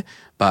get there,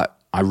 but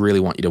I really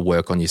want you to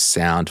work on your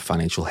sound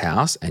financial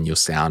house and your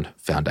sound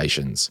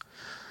foundations.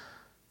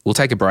 We'll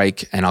take a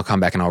break and I'll come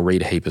back and I'll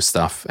read a heap of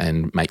stuff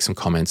and make some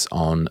comments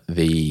on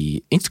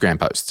the Instagram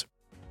post.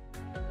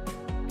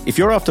 If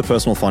you're after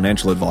personal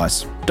financial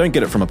advice, don't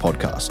get it from a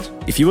podcast.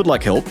 If you would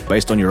like help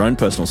based on your own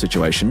personal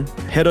situation,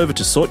 head over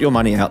to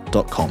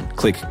sortyourmoneyout.com.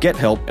 Click Get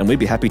Help and we'd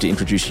be happy to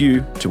introduce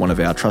you to one of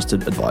our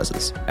trusted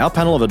advisors. Our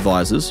panel of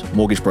advisors,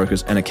 mortgage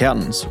brokers and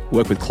accountants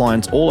work with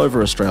clients all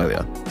over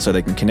Australia so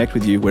they can connect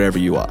with you wherever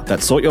you are.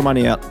 That's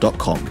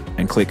sortyourmoneyout.com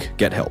and click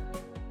Get Help.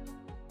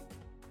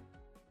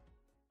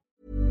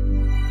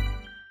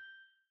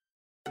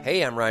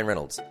 Hey, I'm Ryan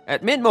Reynolds.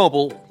 At Mint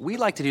Mobile, we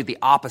like to do the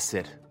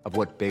opposite of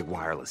what Big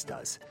Wireless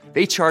does.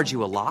 They charge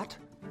you a lot,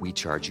 we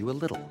charge you a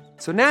little.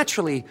 So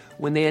naturally,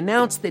 when they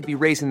announced they'd be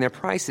raising their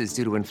prices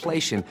due to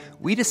inflation,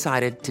 we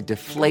decided to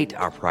deflate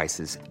our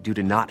prices due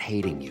to not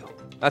hating you.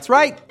 That's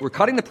right. We're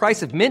cutting the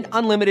price of Mint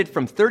Unlimited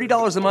from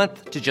 $30 a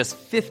month to just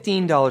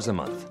 $15 a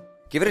month.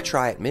 Give it a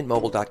try at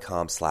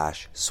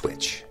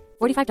mintmobile.com/switch.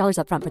 $45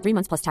 up front for 3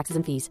 months plus taxes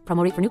and fees.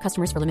 Promo rate for new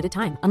customers for limited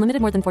time.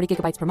 Unlimited more than 40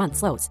 gigabytes per month.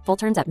 Slows full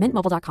terms at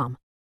mintmobile.com.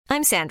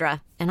 I'm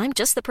Sandra, and I'm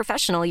just the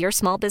professional your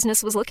small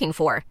business was looking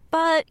for.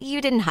 But you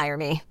didn't hire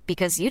me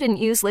because you didn't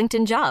use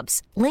LinkedIn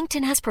Jobs.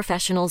 LinkedIn has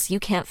professionals you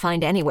can't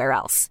find anywhere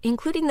else,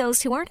 including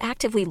those who aren't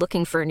actively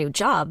looking for a new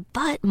job,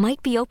 but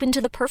might be open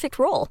to the perfect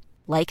role,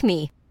 like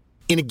me.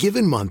 In a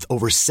given month,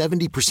 over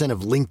 70%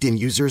 of LinkedIn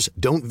users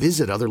don't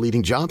visit other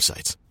leading job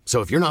sites. So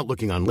if you're not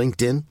looking on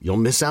LinkedIn, you'll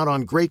miss out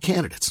on great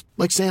candidates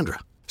like Sandra.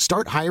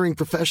 Start hiring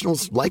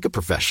professionals like a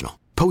professional.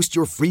 Post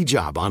your free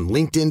job on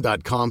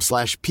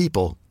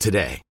linkedin.com/people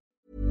today.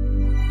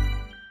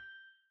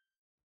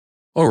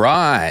 All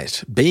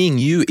right. Being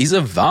you is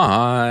a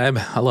vibe.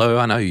 Hello,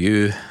 I know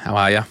you. How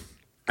are you?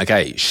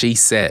 Okay, she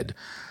said,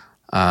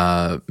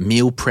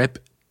 meal prep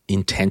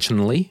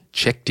intentionally,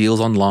 check deals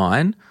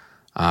online,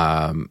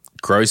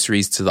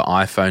 groceries to the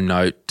iPhone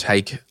note,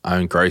 take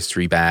own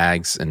grocery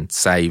bags and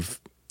save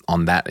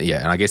on that.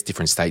 Yeah, and I guess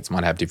different states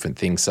might have different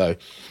things. So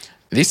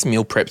this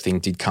meal prep thing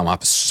did come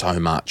up so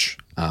much.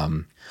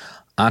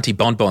 Auntie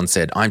Bonbon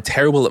said, I'm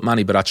terrible at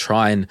money, but I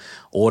try and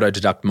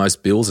auto-deduct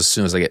most bills as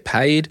soon as I get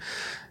paid.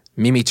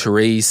 Mimi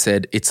Therese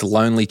said, it's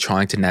lonely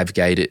trying to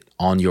navigate it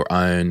on your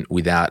own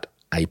without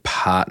a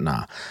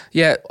partner.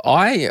 Yeah,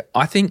 I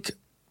think,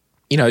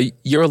 you know,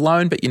 you're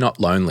alone, but you're not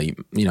lonely.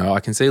 You know, I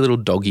can see a little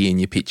doggy in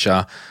your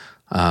picture.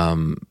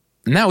 And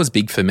that was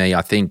big for me.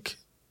 I think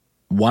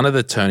one of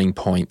the turning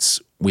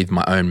points with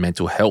my own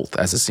mental health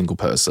as a single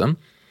person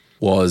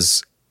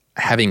was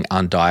having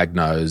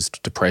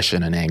undiagnosed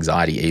depression and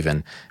anxiety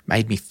even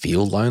made me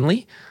feel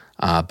lonely.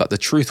 But the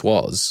truth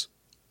was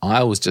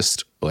I was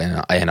just,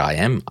 and I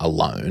am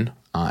alone,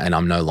 and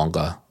I'm no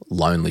longer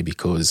lonely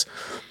because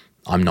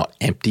I'm not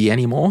empty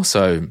anymore.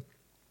 So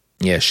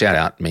yeah, shout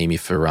out Mimi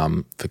for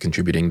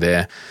contributing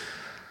there.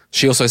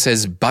 She also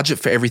says budget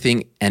for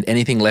everything and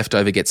anything left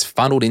over gets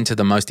funneled into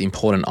the most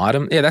important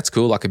item. Yeah, that's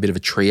cool, like a bit of a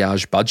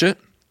triage budget.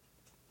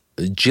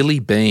 Jilly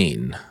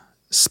Bean,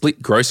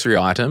 split grocery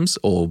items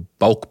or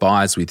bulk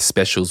buys with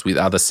specials with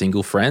other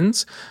single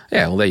friends.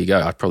 Yeah, well, there you go.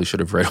 I probably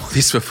should have read all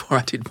this before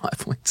I did my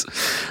points,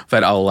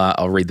 but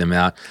I'll read them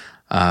out.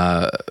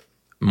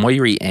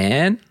 Moiri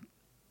Ann,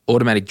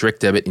 automatic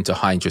direct debit into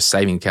high interest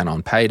saving account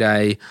on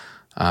payday.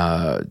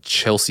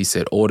 Chelsea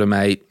said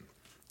automate.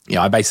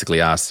 Yeah, I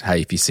basically asked,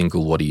 hey, if you're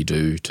single, what do you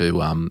do to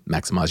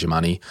maximize your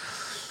money?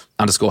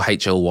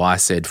 _HLY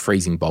said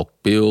freezing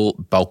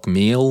bulk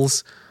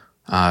meals.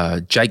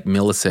 Jake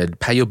Miller said,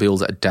 pay your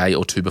bills a day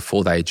or two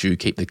before they are due.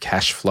 Keep the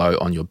cash flow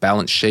on your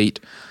balance sheet.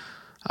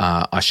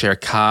 I share a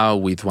car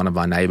with one of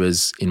my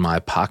neighbours in my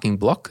parking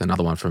block,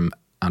 another one from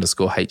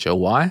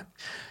 _HLY.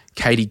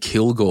 Katie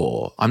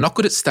Kilgore, I'm not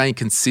good at staying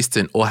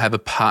consistent or have a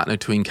partner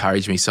to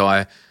encourage me, so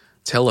I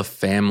tell a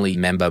family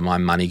member my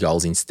money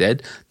goals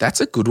instead. That's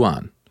a good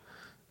one.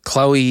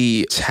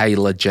 Chloe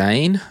Taylor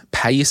Jane,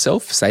 pay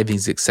yourself,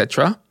 savings,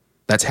 etc.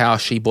 That's how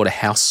she bought a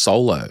house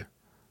solo.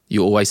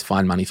 You always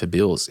find money for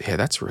bills. Yeah,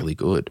 that's really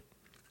good.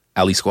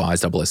 Ali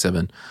Squires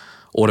 007,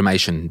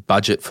 automation,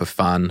 budget for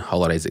fun,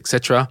 holidays,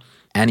 etc.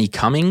 Annie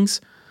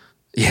Cummings,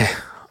 yeah,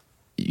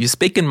 you're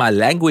speaking my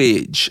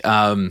language.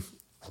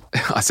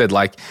 I said,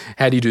 like,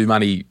 how do you do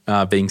money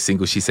being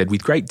single? She said,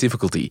 with great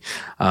difficulty.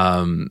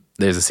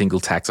 There's a single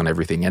tax on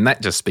everything. And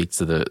that just speaks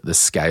to the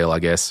scale, I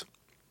guess.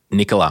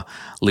 Nicola,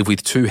 live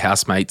with 2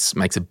 housemates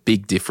makes a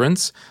big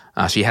difference.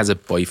 She has a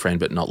boyfriend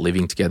but not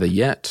living together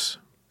yet.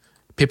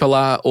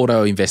 Pippola,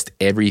 auto invest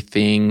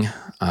everything.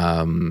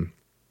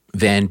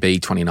 Van B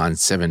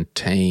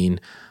 2917,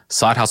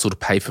 side hustle to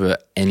pay for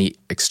any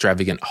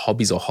extravagant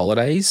hobbies or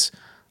holidays.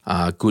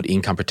 Good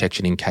income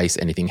protection in case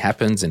anything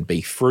happens, and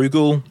be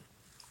frugal.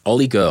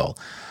 Ollie Girl,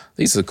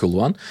 this is a cool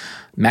one.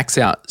 Max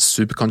out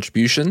super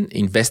contribution,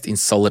 invest in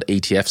solid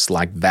ETFs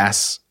like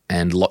VAS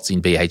and lots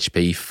in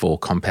BHP for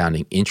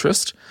compounding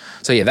interest.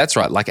 So yeah, that's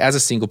right. Like as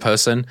a single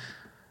person,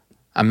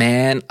 a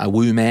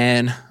woo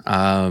man,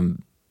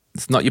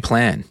 it's not your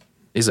plan,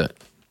 is it?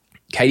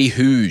 Katie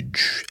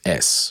Hooge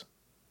S.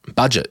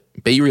 Budget.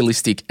 Be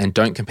realistic and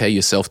don't compare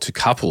yourself to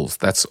couples.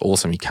 That's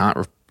awesome. You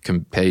can't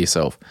compare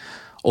yourself.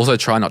 Also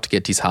try not to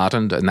get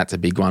disheartened, and that's a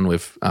big one.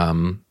 We've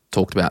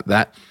talked about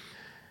that.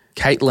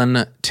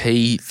 Caitlin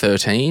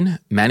T13,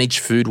 manage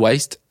food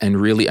waste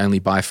and really only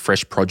buy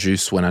fresh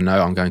produce when I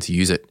know I'm going to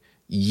use it.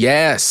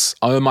 Yes.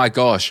 Oh my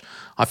gosh.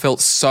 I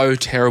felt so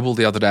terrible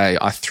the other day.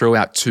 I threw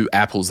out 2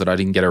 apples that I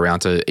didn't get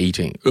around to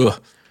eating.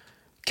 Ugh.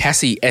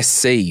 Cassie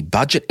SC,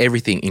 budget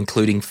everything,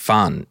 including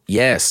fun.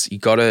 Yes, you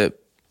got to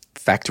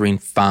factor in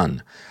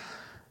fun.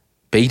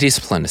 Be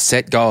disciplined,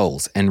 set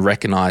goals, and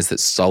recognise that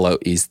solo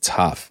is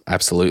tough.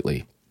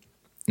 Absolutely.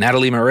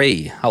 Natalie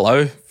Marie,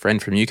 hello,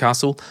 friend from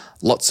Newcastle.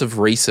 Lots of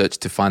research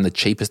to find the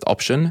cheapest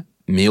option.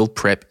 Meal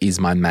prep is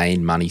my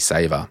main money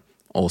saver.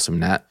 Awesome,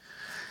 Nat.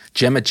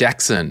 Gemma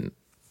Jackson,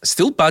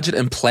 still budget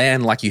and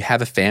plan like you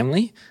have a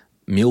family.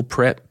 Meal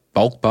prep,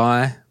 bulk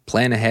buy,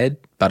 plan ahead,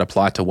 but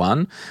apply to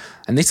one.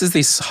 And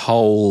this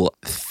whole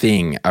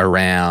thing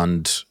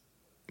around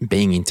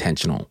being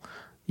intentional.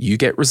 You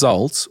get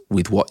results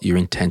with what you're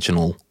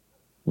intentional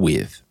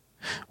with,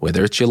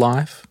 whether it's your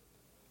life,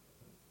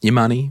 your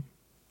money,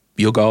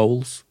 your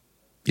goals,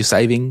 your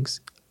savings,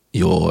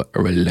 your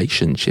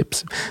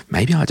relationships.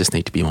 Maybe I just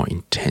need to be more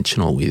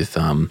intentional with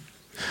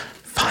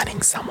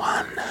finding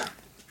someone.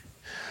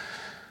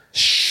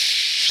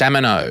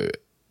 Shamano,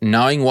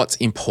 knowing what's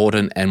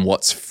important and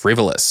what's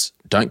frivolous.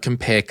 Don't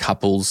compare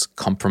couples.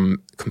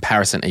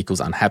 Comparison equals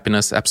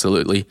unhappiness.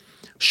 Absolutely.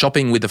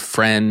 Shopping with a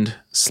friend,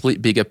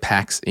 split bigger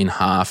packs in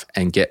half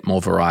and get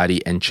more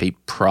variety and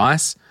cheap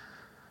price.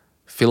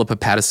 Philippa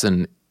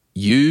Patterson,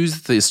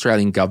 use the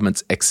Australian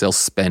government's Excel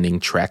spending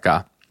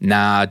tracker.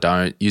 Nah,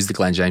 don't. Use the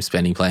Glen James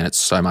spending plan. It's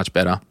so much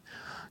better.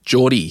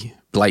 Geordie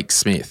Blake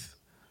Smith.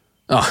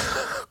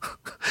 Oh,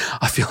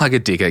 I feel like a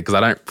dickhead because I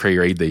don't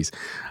pre-read these.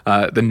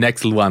 The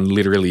next one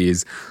literally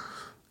is,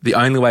 the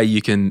only way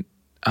you can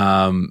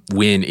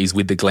win is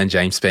with the Glen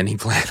James spending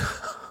plan.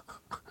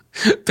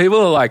 People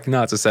are like,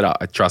 no, it's a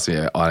setup. Trust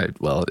me,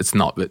 well, it's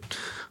not, but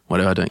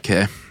whatever, I don't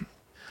care.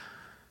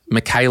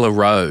 Michaela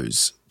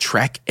Rose,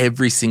 track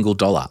every single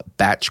dollar,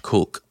 batch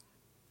cook.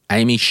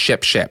 Amy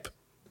Shep,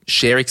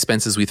 share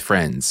expenses with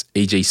friends,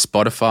 e.g.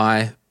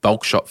 Spotify,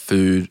 bulk shop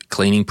food,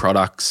 cleaning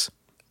products.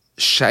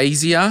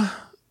 Shazia,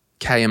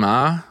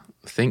 KMR,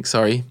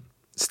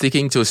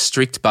 sticking to a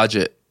strict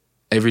budget.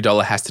 Every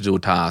dollar has to do a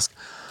task.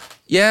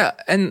 Yeah,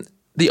 and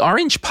the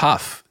Orange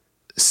Puff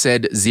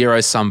said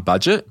zero-sum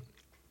budget.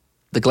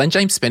 The Glen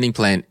James spending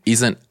plan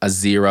isn't a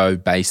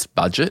zero-based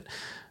budget,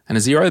 and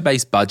a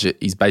zero-based budget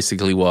is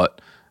basically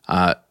what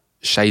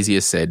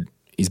Shazia said,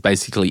 is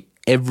basically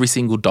every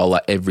single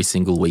dollar every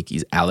single week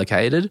is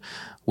allocated,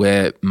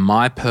 where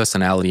my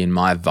personality and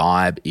my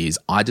vibe is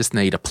I just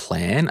need a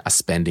plan, a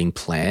spending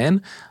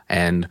plan,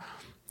 and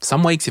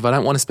some weeks if I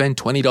don't want to spend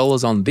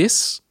 $20 on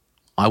this,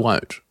 I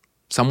won't.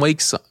 Some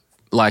weeks,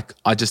 like,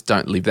 I just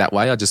don't live that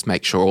way. I just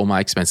make sure all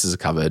my expenses are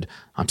covered,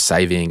 I'm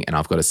saving, and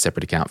I've got a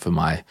separate account for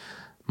my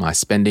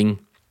spending.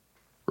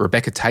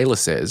 Rebecca Taylor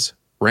says,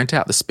 rent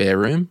out the spare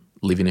room,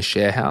 live in a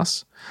share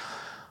house.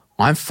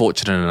 I'm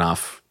fortunate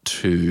enough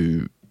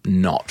to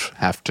not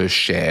have to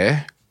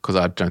share because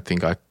I don't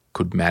think I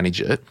could manage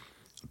it.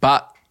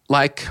 But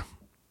like,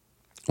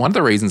 one of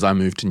the reasons I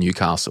moved to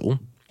Newcastle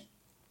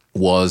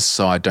was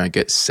so I don't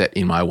get set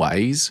in my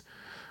ways.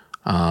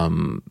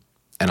 And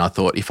I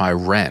thought if I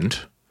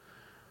rent,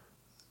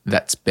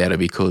 that's better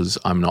because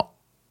I'm not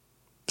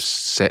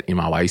set in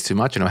my ways too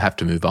much, and I have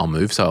to move, I'll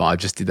move. So I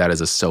just did that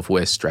as a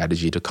self-aware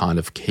strategy to kind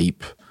of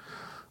keep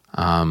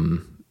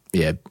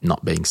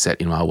not being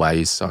set in my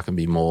ways so I can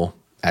be more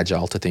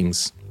agile to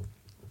things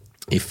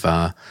if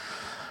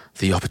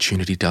the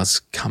opportunity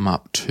does come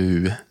up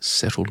to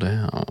settle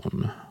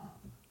down.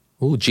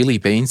 Oh, Jilly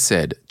Bean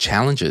said,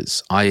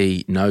 challenges,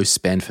 i.e. no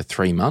spend for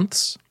 3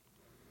 months.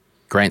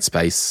 Grant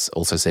Space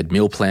also said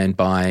meal plan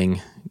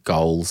buying,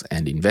 goals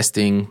and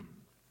investing.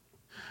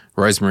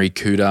 Rosemary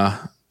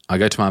Cooter, I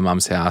go to my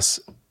mum's house,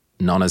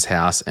 Nonna's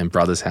house and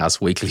brother's house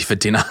weekly for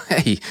dinner.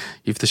 Hey,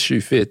 if the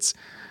shoe fits.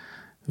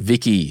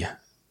 Vicky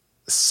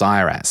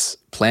Cyrus,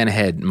 plan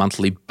ahead,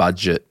 monthly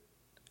budget,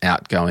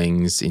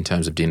 outgoings in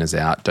terms of dinners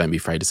out. Don't be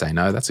afraid to say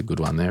no. That's a good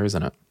one there,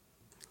 isn't it?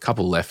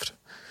 Couple left.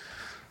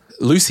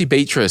 Lucy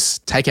Beatrice,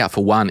 takeout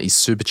for one is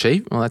super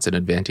cheap. Well, that's an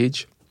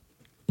advantage.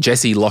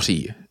 Jessie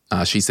Lottie,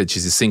 she said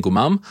she's a single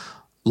mum.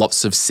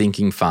 Lots of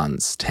sinking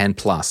funds, 10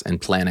 plus,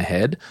 and plan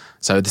ahead.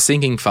 So the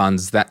sinking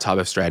funds, that type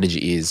of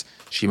strategy is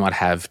she might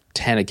have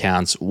 10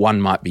 accounts. One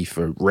might be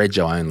for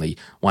rego only.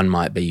 One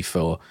might be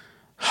for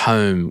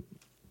home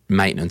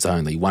maintenance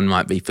only. One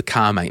might be for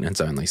car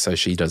maintenance only. So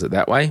she does it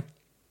that way.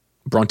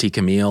 Bronte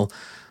Camille,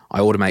 I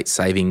automate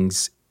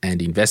savings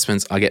and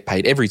investments. I get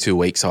paid every 2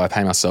 weeks, so I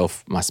pay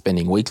myself my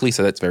spending weekly.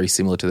 So that's very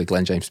similar to the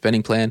Glen James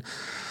spending plan.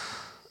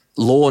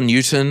 Law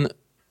Newton,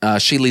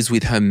 she lives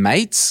with her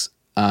mates.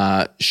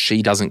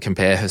 She doesn't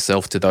compare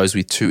herself to those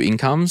with 2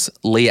 incomes.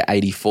 Leah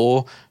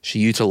 84, she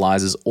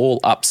utilises all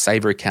up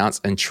saver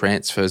accounts and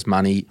transfers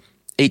money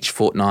each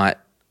fortnight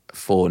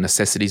for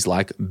necessities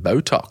like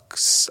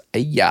Botox.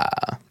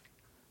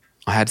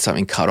 I had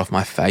something cut off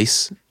my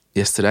face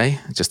yesterday,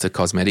 just a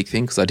cosmetic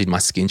thing because I did my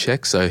skin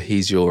check. So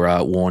here's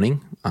your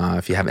warning.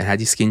 If you haven't had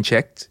your skin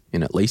checked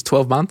in at least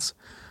 12 months,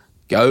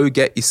 go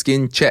get your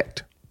skin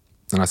checked.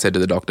 And I said to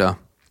the doctor,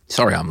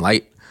 sorry, I'm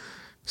late.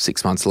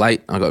 6 months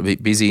late. I got a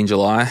bit busy in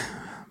July,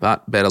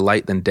 but better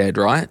late than dead,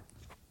 right?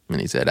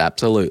 And he said,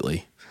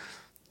 absolutely.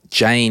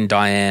 Jane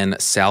Diane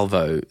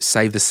Salvo,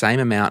 save the same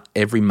amount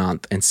every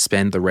month and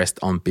spend the rest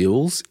on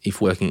bills.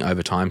 If working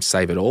overtime,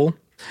 save it all.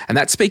 And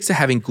that speaks to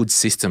having good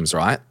systems,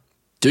 right?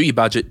 Do your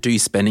budget, do your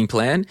spending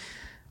plan,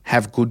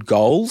 have good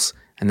goals,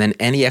 and then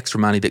any extra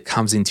money that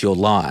comes into your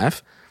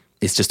life,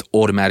 it just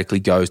automatically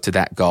goes to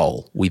that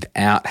goal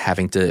without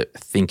having to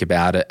think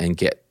about it and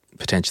get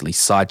potentially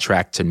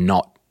sidetracked to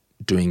not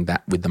doing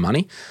that with the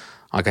money.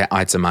 I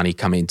had some money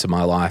come into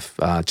my life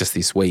just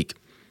this week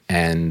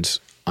and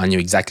I knew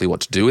exactly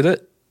what to do with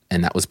it,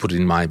 and that was put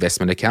in my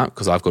investment account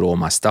because I've got all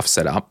my stuff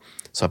set up.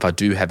 So if I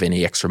do have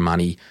any extra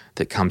money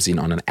that comes in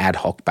on an ad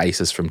hoc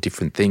basis from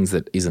different things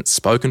that isn't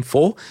spoken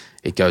for,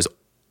 it goes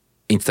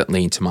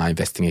instantly into my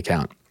investing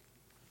account.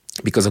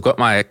 Because I've got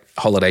my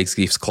holidays,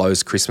 gifts,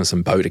 clothes, Christmas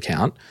and boat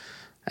account,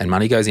 and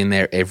money goes in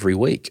there every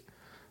week.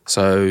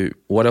 So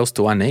what else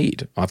do I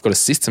need? I've got a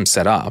system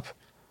set up,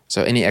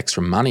 so any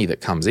extra money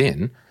that comes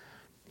in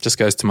just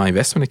goes to my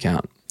investment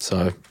account.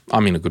 So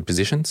I'm in a good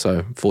position,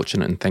 so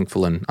fortunate and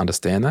thankful and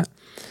understand that.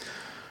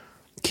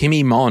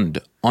 Kimmy Mond,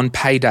 on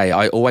payday,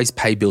 I always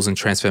pay bills and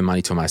transfer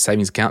money to my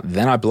savings account,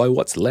 then I blow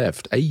what's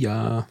left.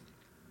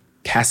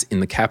 Cass in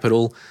the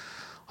capital,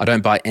 I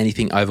don't buy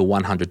anything over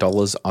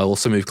 $100. I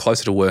also move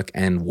closer to work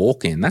and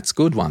walk in. That's a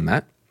good one,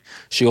 that.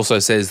 She also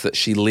says that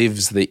she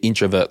lives the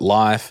introvert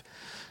life.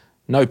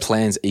 No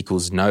plans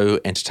equals no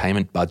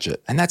entertainment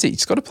budget. And that's it. You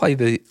just got to play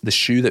the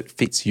shoe that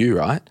fits you,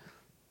 right?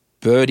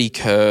 Birdie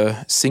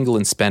Kerr, single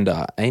and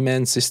spender.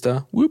 Amen,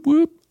 sister. Whoop,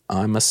 whoop.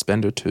 I'm a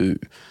spender too.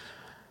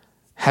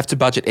 Have to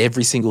budget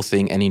every single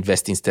thing and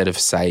invest instead of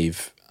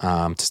save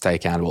to stay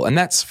accountable. And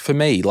that's for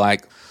me,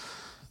 like,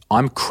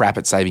 I'm crap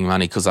at saving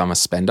money because I'm a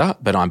spender,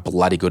 but I'm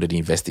bloody good at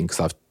investing because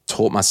I've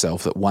taught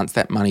myself that once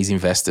that money's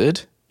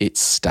invested, it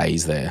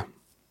stays there.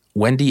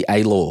 Wendy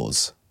A.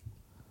 Laws,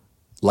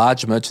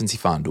 large emergency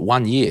fund,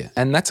 1 year,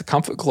 and that's a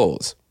comfort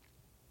clause.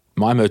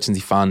 My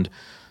emergency fund,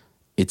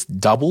 it's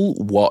double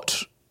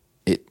what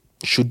it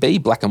should be,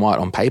 black and white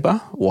on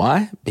paper.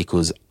 Why?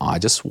 Because I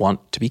just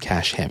want to be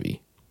cash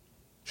heavy.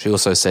 She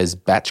also says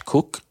batch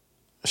cook.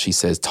 She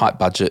says tight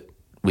budget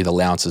with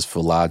allowances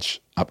for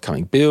large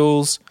upcoming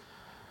bills.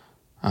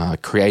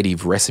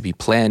 Creative recipe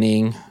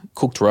planning,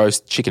 cooked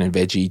roast, chicken and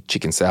veggie,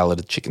 chicken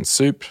salad, chicken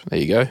soup. There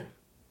you go.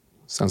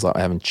 Sounds like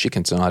we're having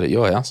chicken tonight at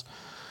your house.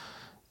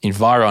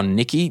 Environ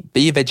Nikki,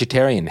 be a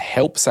vegetarian,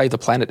 help save the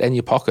planet and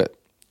your pocket.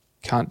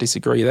 Can't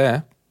disagree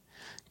there.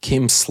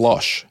 Kim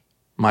Slosh,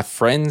 my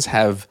friends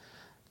have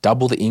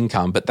double the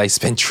income, but they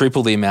spend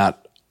triple the amount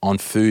on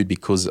food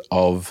because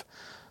of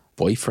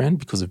boyfriend,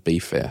 because of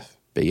BF?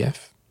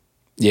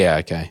 Yeah,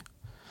 okay.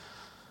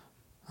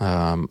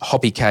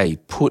 Hoppy K,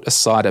 put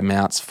aside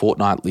amounts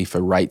fortnightly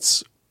for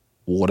rates,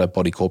 water,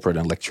 body corporate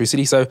and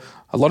electricity. So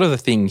a lot of the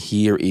thing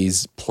here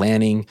is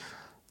planning.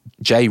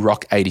 J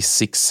Rock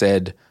 86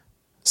 said,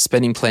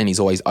 spending plan is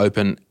always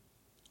open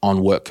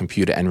on work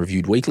computer and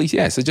reviewed weekly.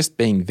 Yeah, so just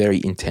being very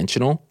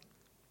intentional.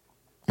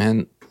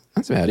 And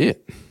that's about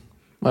it.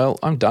 Well,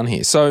 I'm done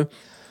here. So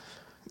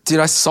did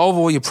I solve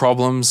all your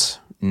problems?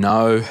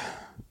 No.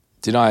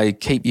 Did I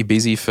keep you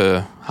busy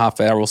for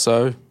half hour or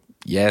so?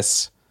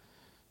 Yes.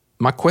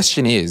 My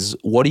question is,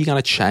 what are you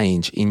going to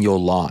change in your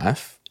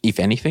life, if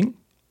anything,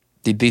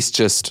 Did this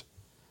just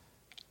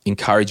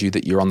encourage you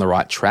that you're on the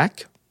right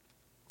track?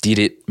 Did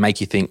it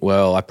make you think,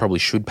 well, I probably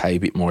should pay a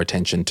bit more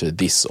attention to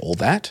this or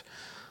that?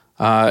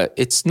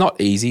 It's not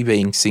easy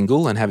being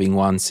single and having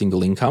one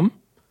single income,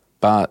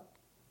 but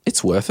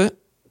it's worth it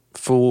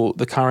for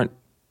the current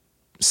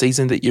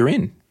season that you're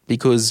in,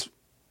 because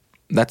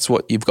that's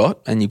what you've got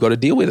and you've got to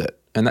deal with it,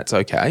 and that's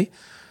okay.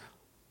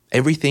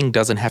 Everything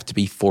doesn't have to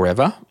be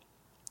forever.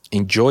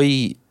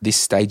 Enjoy this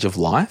stage of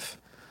life.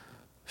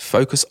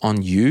 Focus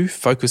on you.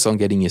 Focus on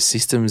getting your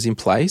systems in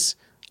place.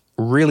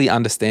 Really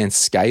understand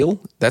scale.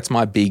 That's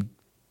my big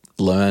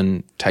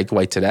learn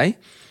takeaway today.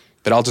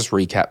 But I'll just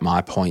recap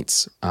my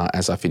points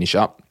as I finish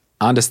up.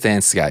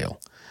 Understand scale.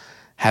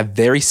 Have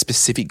very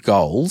specific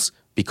goals,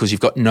 because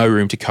you've got no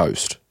room to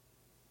coast.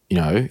 You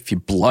know, if you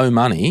blow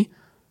money,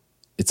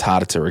 it's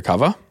harder to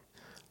recover.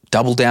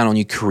 Double down on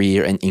your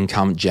career and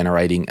income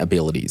generating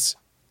abilities.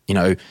 You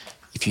know,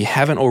 if you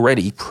haven't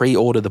already,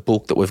 pre-order the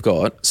book that we've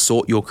got,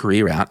 Sort Your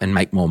Career Out and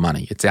Make More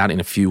Money. It's out in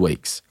a few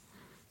weeks.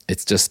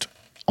 It's just,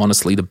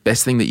 honestly, the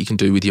best thing that you can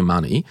do with your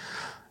money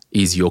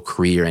is your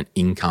career and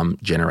income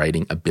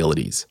generating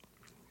abilities.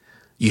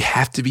 You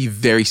have to be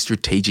very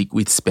strategic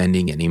with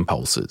spending and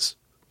impulses,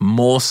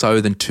 more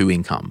so than two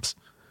incomes.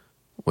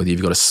 Whether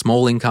you've got a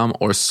small income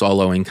or a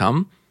solo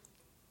income,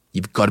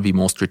 you've got to be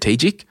more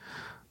strategic.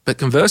 But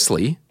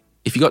conversely,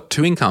 if you've got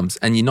two incomes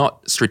and you're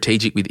not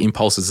strategic with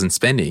impulses and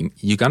spending,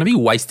 you're going to be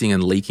wasting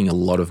and leaking a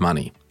lot of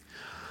money.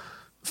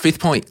 Fifth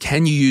point,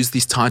 can you use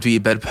this time to be a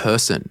better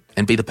person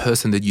and be the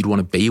person that you'd want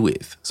to be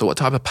with? So what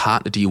type of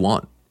partner do you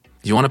want?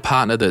 Do you want a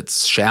partner that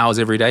showers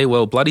every day?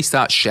 Well, bloody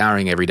start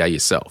showering every day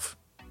yourself.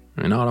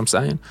 You know what I'm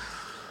saying?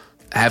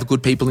 Have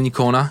good people in your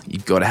corner.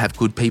 You've got to have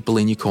good people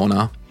in your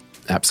corner.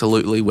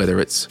 Absolutely, whether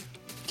it's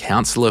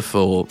counsellor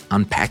for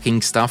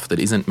unpacking stuff that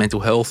isn't mental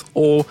health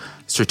or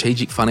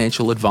strategic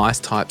financial advice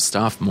type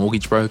stuff,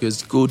 mortgage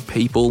brokers, good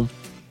people.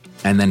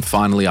 And then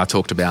finally, I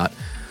talked about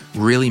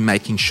really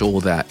making sure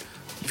that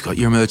you've got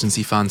your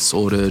emergency fund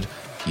sorted,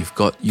 you've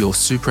got your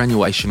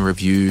superannuation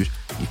reviewed,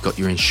 you've got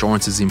your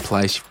insurances in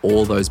place,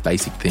 all those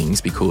basic things,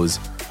 because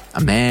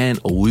a man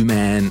or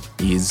woman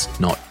is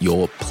not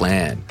your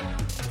plan.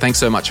 Thanks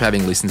so much for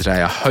having listened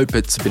today. I hope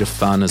it's a bit of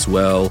fun as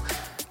well.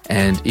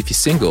 And if you're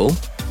single,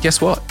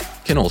 guess what?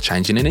 It can all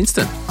change in an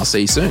instant. I'll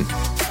see you soon.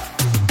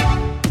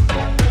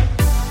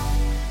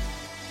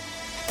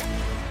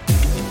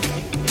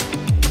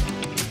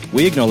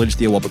 We acknowledge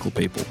the Awabakal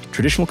people,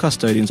 traditional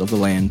custodians of the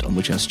land on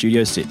which our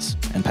studio sits,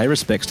 and pay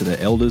respects to their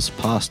elders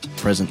past,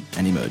 present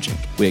and emerging.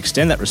 We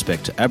extend that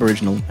respect to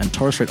Aboriginal and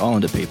Torres Strait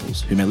Islander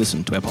peoples who may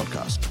listen to our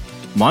podcast.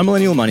 My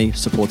Millennial Money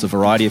supports a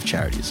variety of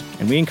charities,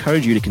 and we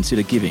encourage you to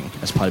consider giving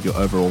as part of your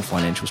overall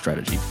financial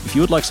strategy. If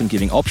you would like some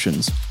giving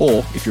options,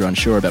 or if you're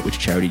unsure about which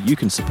charity you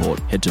can support,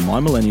 head to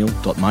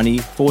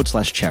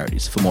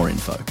mymillennial.money/charities for more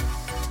info.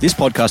 This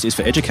podcast is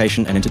for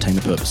education and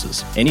entertainment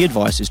purposes. Any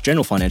advice is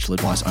general financial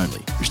advice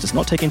only, which does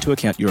not take into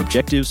account your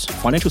objectives,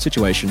 financial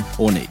situation,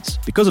 or needs.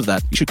 Because of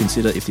that, you should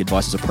consider if the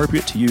advice is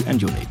appropriate to you and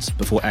your needs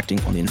before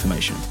acting on the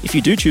information. If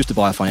you do choose to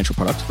buy a financial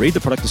product, read the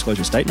product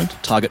disclosure statement,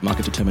 target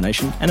market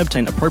determination, and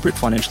obtain appropriate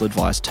financial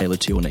advice tailored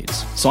to your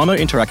needs. Simo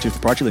Interactive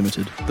Proprietary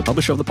Limited, the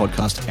publisher of the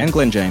podcast, and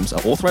Glenn James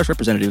are authorised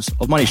representatives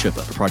of Money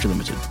Sherpa Proprietary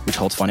Limited, which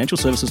holds financial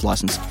services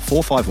license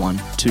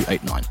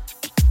 451289.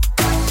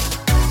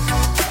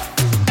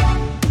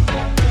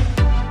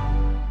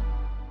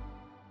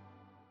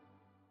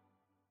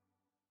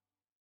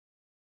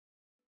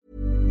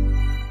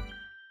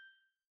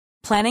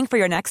 Planning for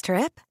your next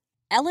trip?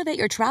 Elevate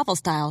your travel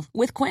style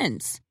with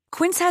Quince.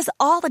 Quince has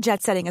all the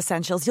jet-setting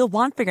essentials you'll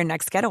want for your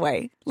next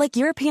getaway, like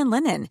European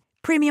linen,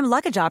 premium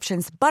luggage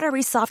options,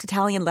 buttery soft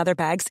Italian leather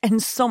bags,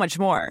 and so much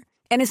more.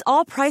 And is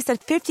all priced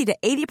at 50 to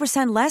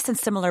 80% less than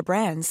similar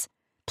brands.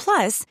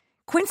 Plus,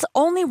 Quince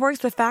only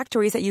works with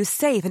factories that use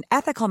safe and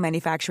ethical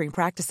manufacturing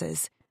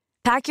practices.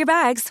 Pack your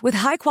bags with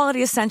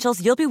high-quality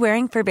essentials you'll be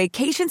wearing for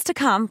vacations to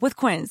come with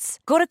Quince.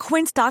 Go to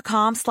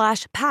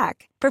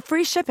quince.com/pack for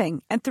free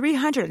shipping and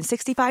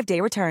 365-day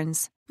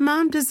returns.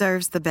 Mom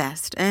deserves the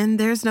best, and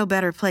there's no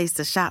better place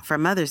to shop for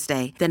Mother's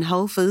Day than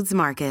Whole Foods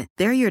Market.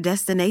 They're your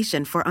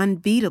destination for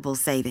unbeatable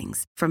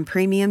savings, from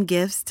premium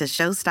gifts to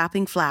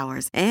show-stopping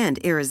flowers and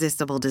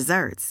irresistible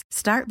desserts.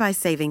 Start by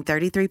saving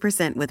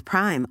 33% with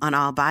Prime on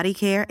all body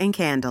care and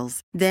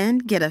candles. Then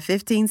get a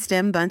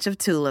 15-stem bunch of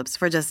tulips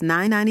for just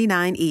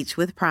 $9.99 each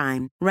with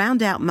Prime.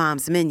 Round out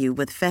Mom's menu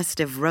with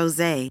festive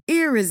rosé,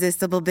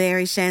 irresistible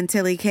berry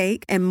chantilly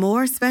cake, and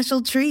more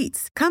special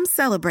treats. Come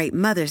celebrate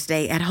Mother's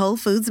Day at Whole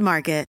Foods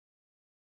Market.